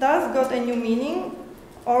thus got a new meaning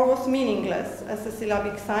or was meaningless as a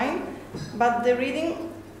syllabic sign, but the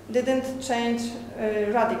reading didn't change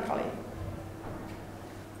radically.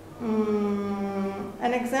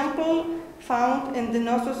 An example found in the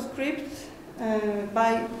Nozo script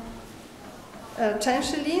by Chen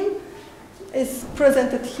Shilin is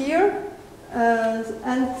presented here,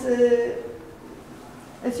 and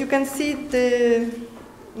as you can see, the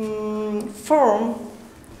form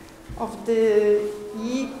of the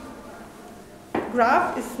Yi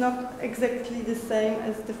graph is not exactly the same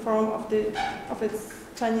as the form of its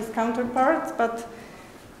Chinese counterparts, but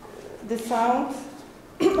the sound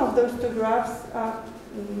of those two graphs are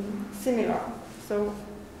similar. So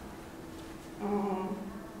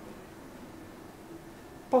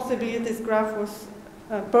possibly this graph was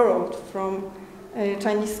borrowed from a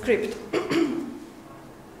Chinese script.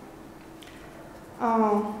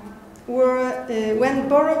 When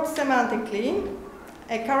borrowed semantically,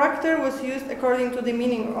 a character was used according to the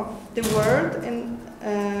meaning of the word and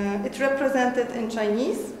it represented in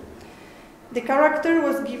Chinese. The character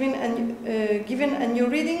was given a new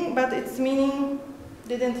reading, but its meaning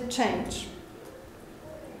didn't change.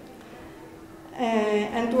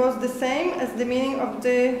 And was the same as the meaning of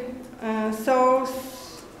the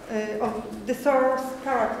source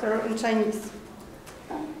character in Chinese.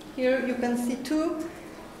 Here you can see two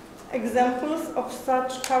examples of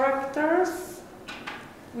such characters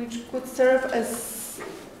which could serve as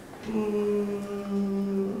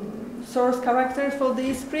source characters for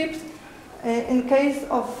these scripts. In case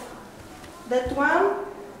of that one,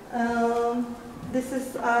 this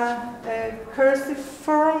is a cursive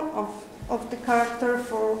form of the character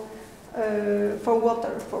for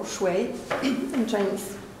water, for shui in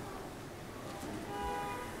Chinese.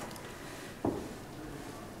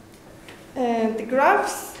 The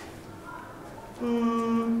graphs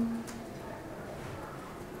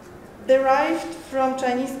derived from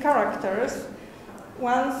Chinese characters,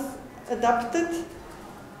 once adapted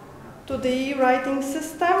to the Yi writing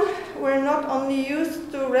system, were not only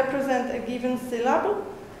used to represent a given syllable,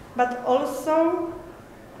 but also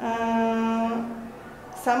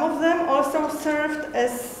some of them also served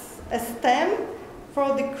as a stem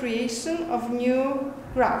for the creation of new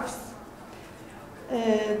graphs.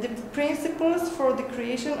 The principles for the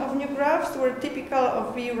creation of new graphs were typical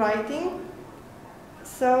of Yi writing,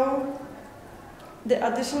 so the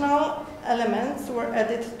additional elements were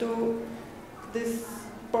added to this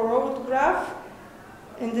borrowed graph,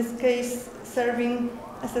 in this case serving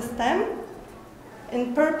as a stem,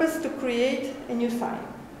 in purpose to create a new sign.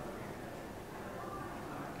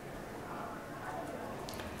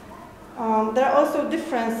 There are also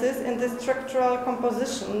differences in the structural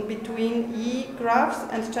composition between Yi graphs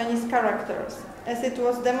and Chinese characters. As it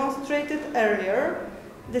was demonstrated earlier,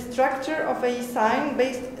 the structure of a Yi sign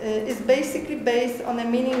is basically based on a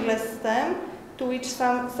meaningless stem to which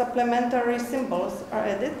some supplementary symbols are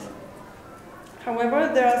added.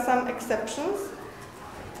 However, there are some exceptions.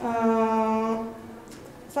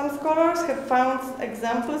 Some scholars have found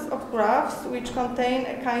examples of graphs which contain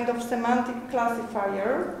a kind of semantic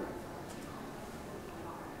classifier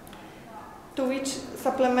to which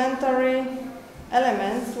supplementary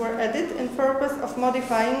elements were added in purpose of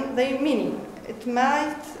modifying their meaning. It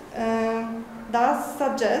might thus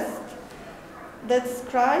suggest that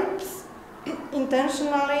scribes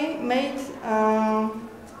intentionally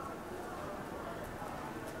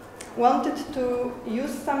wanted to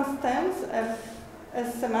use some stems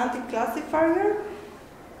as semantic classifier,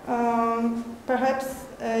 perhaps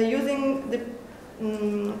using the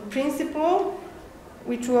principle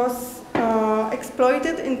which was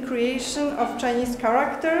exploited in creation of Chinese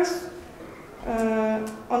characters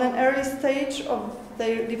on an early stage of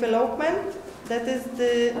their development. That is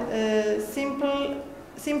the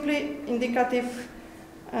simply indicative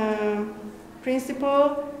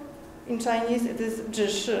principle. In Chinese it is 指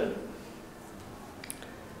示.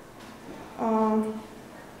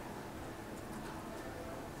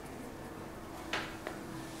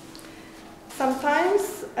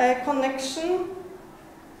 Sometimes a connection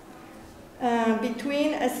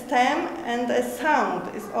between a stem and a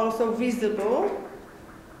sound is also visible,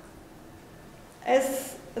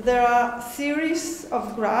 as there are series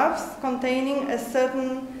of graphs containing a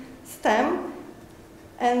certain stem,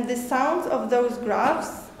 and the sounds of those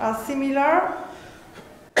graphs are similar.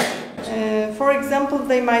 For example,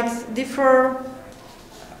 they might differ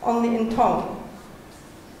only in tone.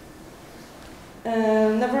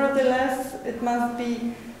 Nevertheless, it must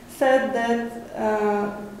be said that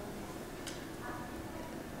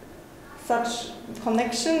such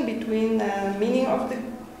connection between meaning of the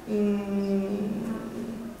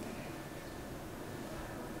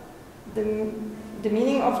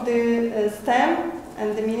meaning of the stem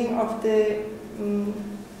and the meaning of the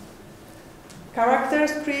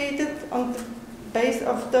characters created on the base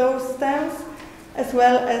of those stems, as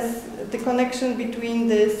well as the connection between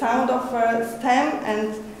the sound of a stem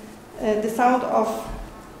and the sound of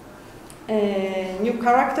new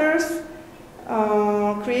characters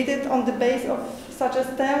created on the base of such a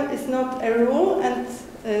stem is not a rule, and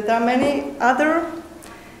there are many other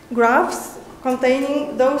graphs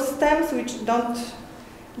containing those stems which don't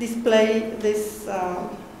display these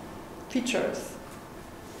features.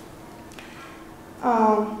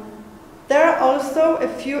 There are also a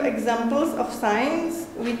few examples of signs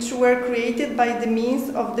which were created by the means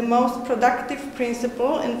of the most productive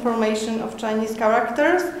principle in formation of Chinese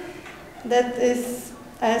characters, that is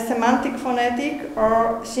a semantic phonetic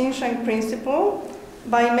or Xinsheng principle,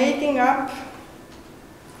 by making up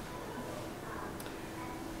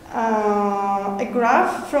a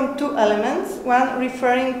graph from two elements, one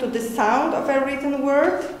referring to the sound of a written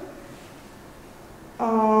word,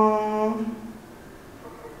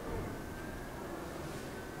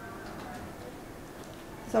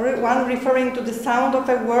 one referring to the sound of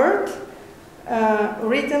a word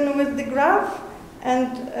written with the graph,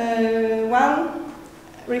 and one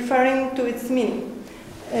referring to its meaning.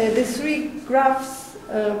 The three graphs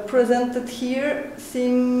presented here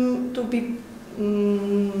seem to be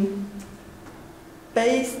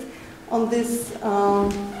based on this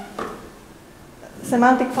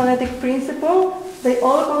semantic phonetic principle. They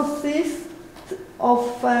all consist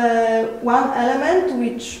of one element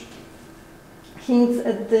which hints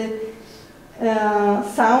at the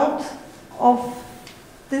sound of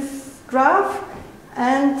this graph,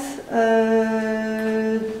 and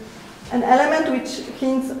an element which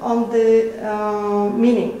hints on the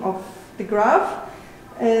meaning of the graph.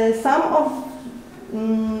 Some of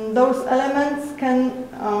those elements can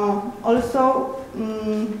also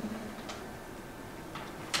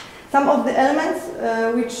some of the elements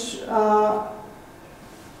which are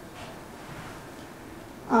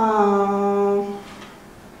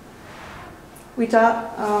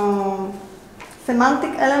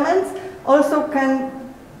semantic elements also can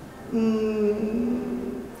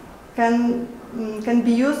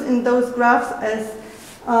be used in those graphs as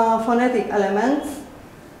phonetic elements.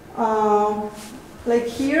 Like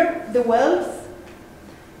here, the wells.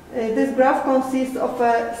 This graph consists of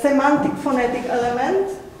a semantic phonetic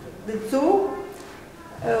element, the zu,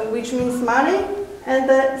 which means money, and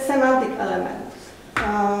a semantic element,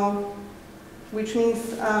 which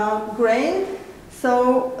means grain.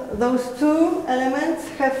 So those two elements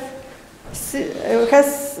have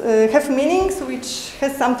meanings which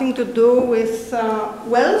has something to do with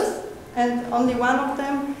wells, and only one of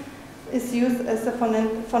them is used as a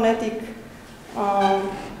phonetic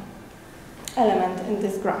element in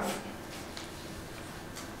this graph.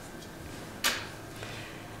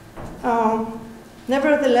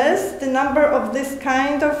 Nevertheless, the number of this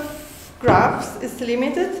kind of graphs is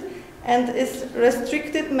limited and is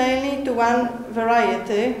restricted mainly to one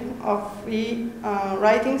variety of the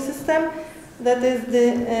writing system, that is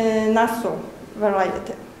the Nassau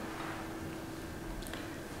variety.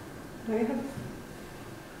 Do we have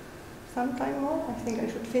some time more? I think I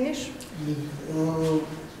should finish.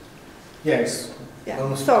 Yes.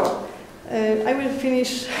 Yeah. So I will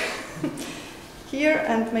finish here,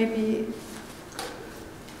 and maybe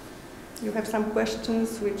you have some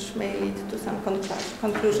questions which may lead to some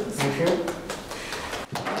conclusions. Thank you.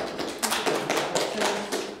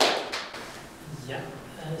 Yeah.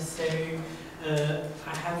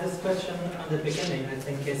 I have this question at the beginning. I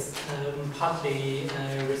think it's partly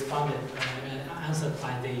answered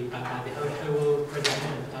by the whole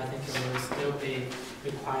presentation, but I think it will still be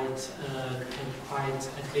quite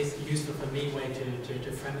at least useful for me way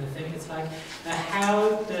to frame the thing. It's like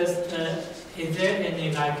how does is there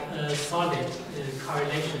any solid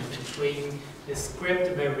correlation between the script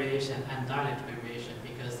variation and dialect variation?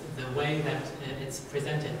 Because the way that it's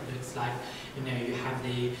presented looks like, you know, you have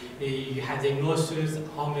the Norsus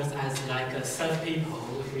almost as like self people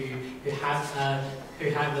who have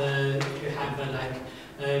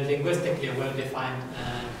linguistically well-defined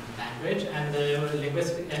language, and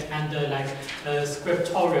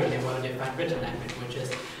scriptorially well-defined written language, which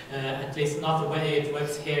is at least not the way it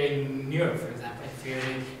works here in Europe, for example.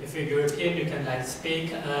 If you're European, you can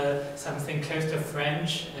speak something close to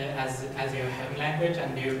French as your home language,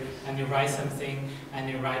 and you write something, and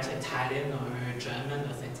you write Italian or German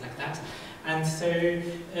or things like that. And so in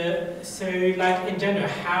general,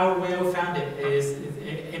 how well-founded is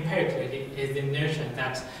empirically is the notion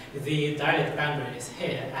that the dialect boundary is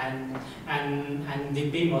here, and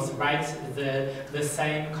the BMOS writes the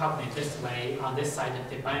same cognitive way on this side of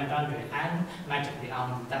the boundary, and magically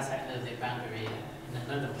on that side of the boundary in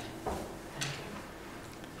another way. Thank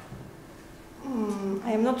you.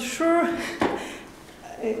 I am not sure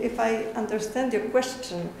if I understand your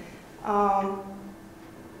question.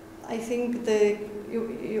 I think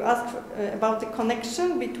you asked about the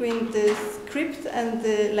connection between the script and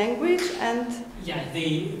the language, and yeah,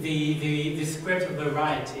 the script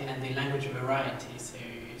variety and the language variety. So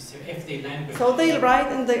if the language, so they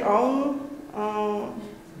write in their own.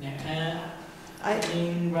 I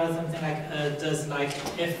mean, rather something like does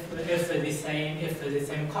if the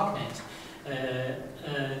same cognate.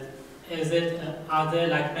 Are there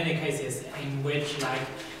many cases in which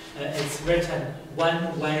it's written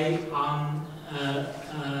one way on the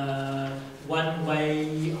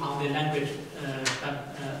language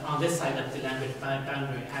on this side of the language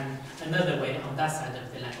boundary, and another way on that side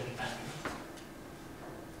of the language boundary?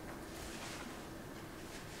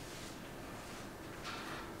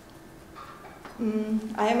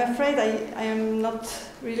 I am afraid I am not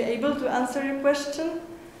really able to answer your question.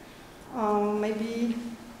 Maybe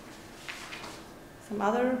some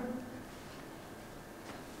other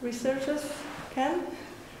researchers can.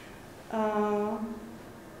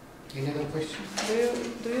 Any other questions? Do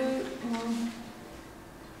you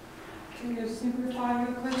Can you simplify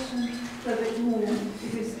your question a bit more?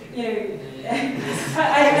 Because, you know,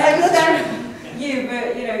 I understand you,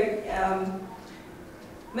 but, you know,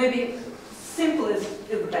 maybe simple is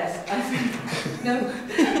the best, I think. No?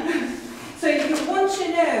 So you want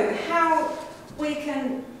to know how we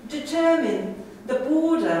can determine the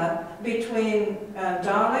border between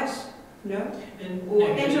dialects, no? Or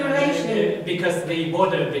interrelation? Because the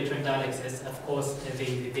border between dialects is, of course,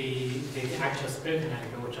 the actual spoken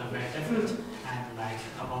language, which are very different and like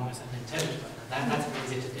almost unintelligible. That's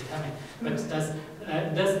easy to determine. But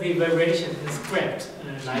does the variation in script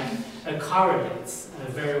correlates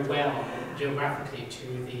very well geographically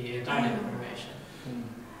to the dialect variation?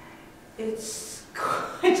 It's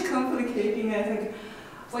quite complicating, I think.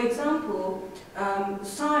 For example,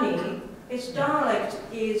 Sani, its dialect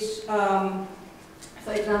is,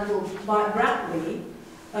 for example, by Bradley,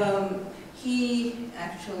 he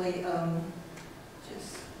actually,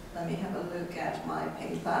 just let me have a look at my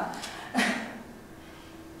paper.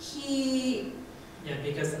 He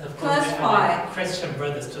because of course there are like Christian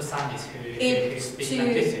brothers to Samis who speak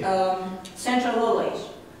like this. Central English,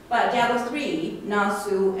 but the other three,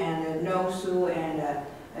 Nasu and Nosu and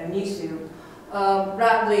Nisu,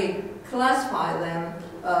 Bradley classify them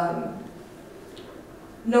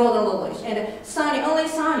Northern English, and only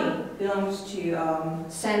Sani belongs to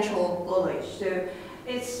Central English. So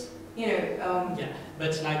it's yeah,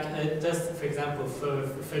 but like just for example for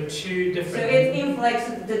two different. So it inflects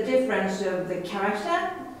the difference of the character.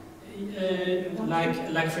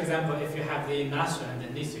 Like for example, if you have the Nasu and the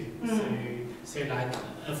Nisu, so like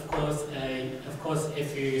of course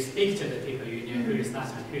if you speak to the people, you know who is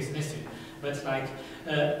Nasu and who is Nisu. But like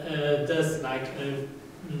does like a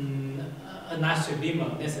Nasu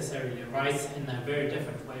Bima necessarily writes in a very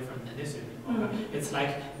different way from the Nisu Bima. It's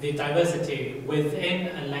like the diversity within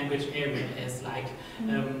a language area is like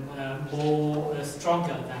more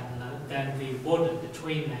stronger than the border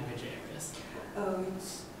between language areas.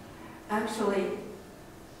 It's actually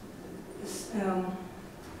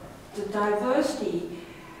the diversity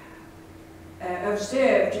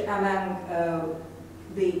observed among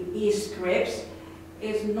the East scripts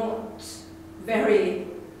is not very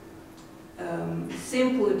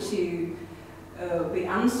simple to be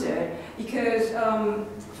answered, because,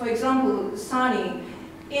 for example, Sani,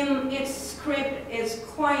 in its script, is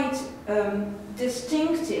quite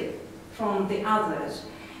distinctive from the others,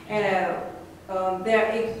 and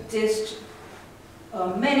there exist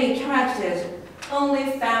many characters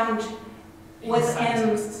only found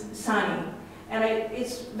within Sani, and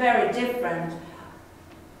it's very different.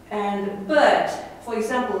 But, for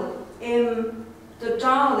example, in the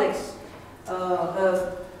dialects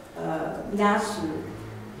of Nasu,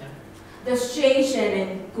 the situation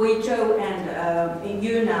in Guizhou and in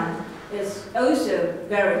Yunnan is also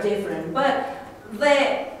very different. But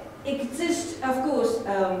there exist, of course,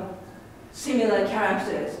 similar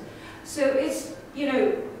characters. So it's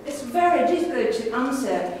it's very difficult to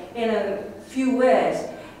answer in a few words,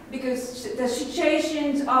 because the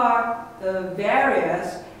situations are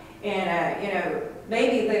various, and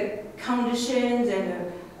maybe the conditions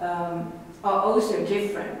and are also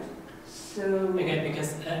different. So again,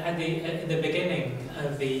 because at the beginning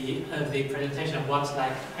of the presentation, what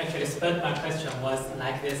like actually spurred my question was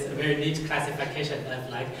like this very neat classification of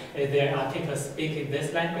like there are people speaking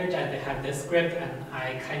this language and they have this script, and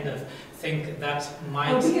I kind of think that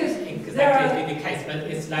might exactly be the case, but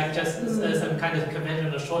it's like just some kind of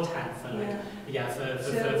conventional shorthand for like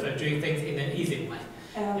for doing things in an easy way.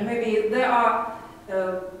 Maybe there are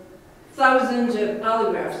thousands of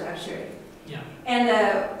allographs actually. Yeah. And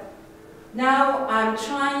now I'm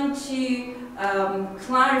trying to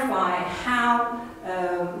clarify how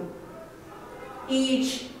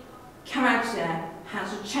each character has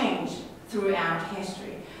changed throughout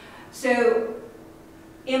history. So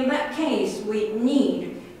in that case, we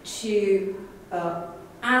need to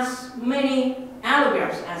as many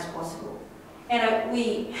allographs as possible. And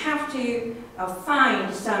we have to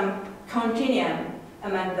find some continuum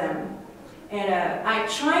among them. And I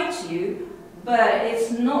try to, but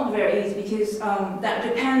it's not very easy, because that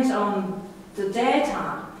depends on the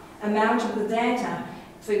data, amount of the data.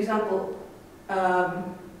 For example,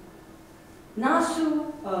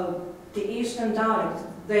 Nasu, the Eastern dialects,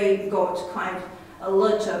 they got quite a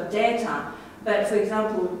lot of data. But for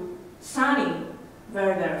example, Sani,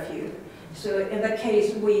 very, very few. So in that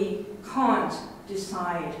case, we can't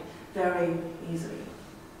decide very easily.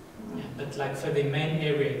 Yeah, but like for the main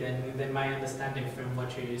area, then my understanding from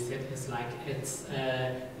what you said is like it's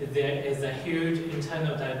there is a huge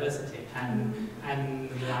internal diversity, and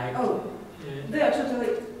like they are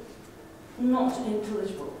totally not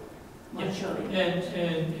intelligible. Actually,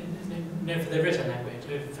 no, for the written language,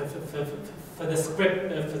 for the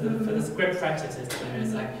script, for the script practices, there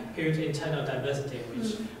is like huge internal diversity,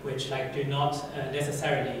 which like do not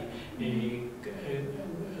necessarily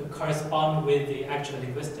correspond with the actual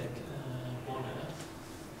linguistic border.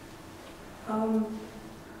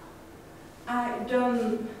 I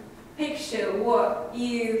don't picture what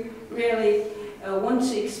you really want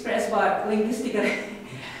to express by linguistically.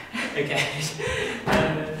 Okay.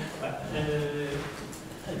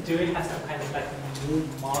 Do we have some kind of like new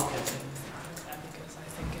market in that? Because I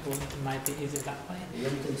think it might be easier that way. You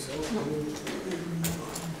don't think so?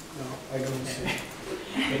 No, I don't see.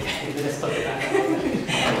 Okay, let's talk about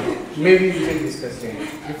that. Maybe we can discuss it.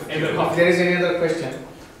 If there is any other question,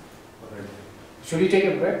 should we take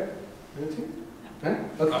a break? Do you think? Huh?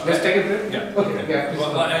 Okay, let's take a break. Yeah. Okay. Yeah.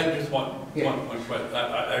 Well, I just want Yeah. one question.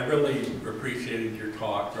 I really appreciated your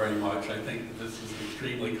talk very much. I think that this is an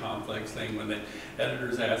extremely complex thing. When the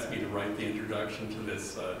editors asked me to write the introduction to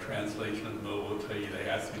this translation of the Yi, they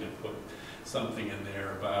asked me to put something in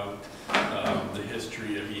there about the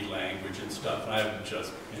history of E-language and stuff. And I would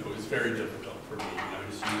just, it was very difficult for me. I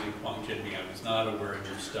was using Huang Jinming. I was not aware of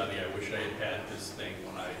your study. I wish I had had this thing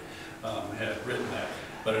when I had written that.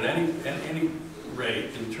 But at any rate,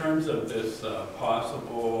 in terms of this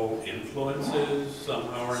possible influences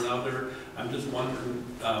somehow or another, I'm just wondering,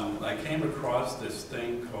 I came across this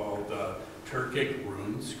thing called Turkic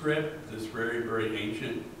rune script, this very, very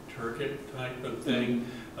ancient Turkic type of thing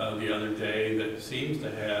the other day that seems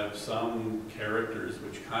to have some characters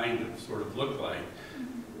which kind of sort of look like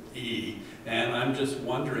E. And I'm just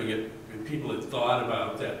wondering if people had thought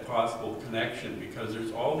about that possible connection, because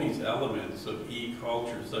there's all these elements of E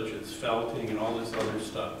culture, such as felting and all this other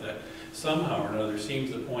stuff, that somehow or another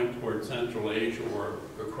seems to point toward Central Asia or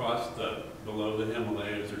across below the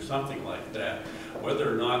Himalayas or something like that.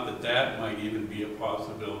 Whether or not that might even be a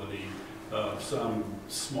possibility of some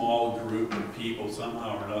small group of people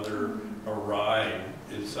somehow or another arrived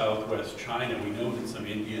in southwest China. We know that some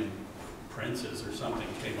Indian princes or something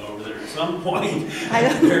came over there at some point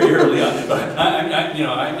very early on. But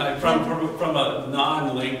I'm from a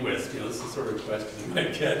non-linguist, this is sort of a question you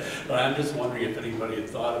might get, but I'm just wondering if anybody had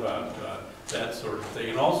thought about that sort of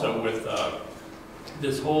thing. And also with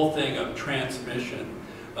this whole thing of transmission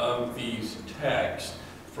of these texts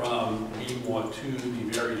from Mi'kmaq to the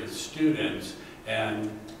various students, and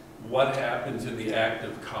what happens in the act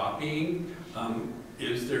of copying.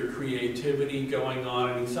 Is there creativity going on?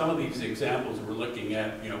 I mean, some of these examples we're looking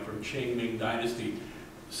at, from Qing-Ming Dynasty,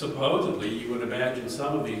 supposedly you would imagine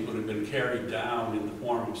some of these would have been carried down in the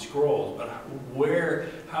form of scrolls, but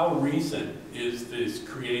how recent is this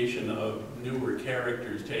creation of newer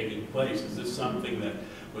characters taking place? Is this something that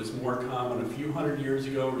was more common a few hundred years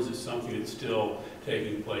ago, or is this something that's still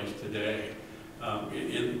taking place today?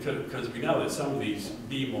 Because we know that some of these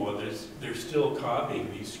Mi'kmaq, they're still copying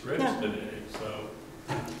these scripts today, so.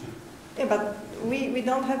 Yeah, but we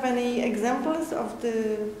don't have any examples of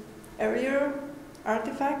the earlier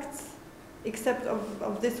artifacts, except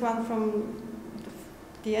of this one from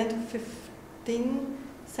the end of 15th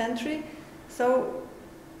century. So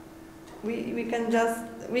we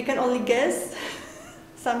can only guess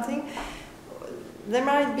something. There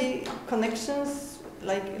might be connections,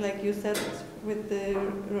 like you said, with the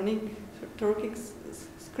runic Turkic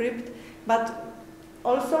script, but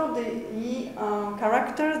also the Yi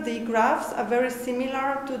characters, the graphs are very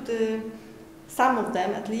similar to some of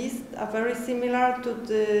them at least, are very similar to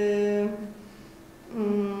the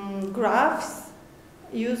graphs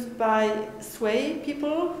used by Sui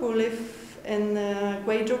people who live in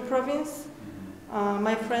Guizhou province.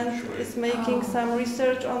 My friend is making some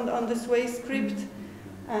research on the Sui script,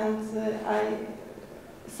 and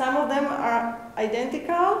some of them are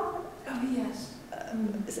identical. Oh yes.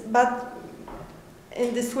 But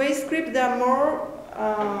in the Sui script, there are more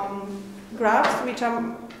graphs which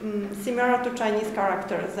are similar to Chinese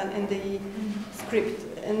characters than in the script.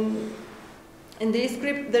 And in the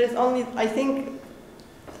script, there is only, I think,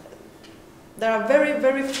 there are very,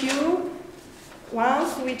 very few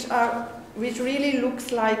ones which really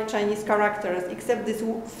looks like Chinese characters, except this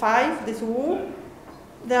this Wu.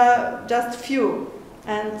 There are just few,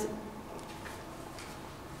 and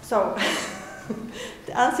so.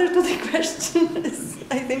 The answer to the question is,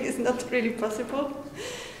 I think, is not really possible,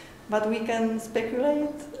 but we can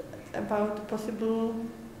speculate about the possible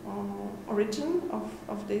origin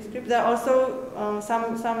of the script. There are also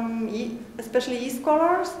some especially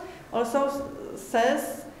E-scholars also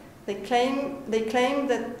says they claim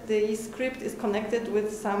that the script is connected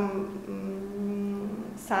with some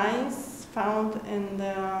signs found in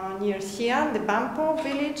near Xi'an, the Bampo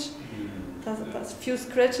village. There's few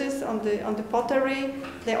scratches on the pottery.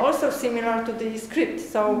 They're also similar to the script,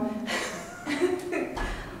 so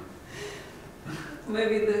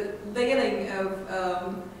maybe the beginning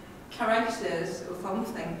of characters or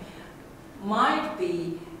something might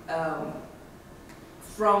be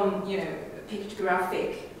from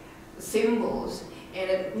pictographic symbols,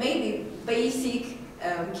 and maybe basic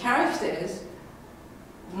characters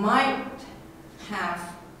might have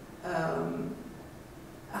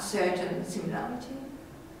a certain similarity,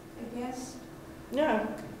 I guess. Yeah,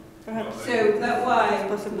 perhaps. So that's why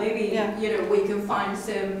Possible. maybe Yeah. we can find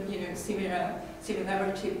some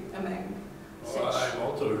similarity among Well, such. I've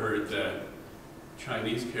also heard that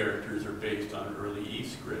Chinese characters are based on early E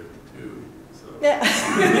script too. So. Yeah.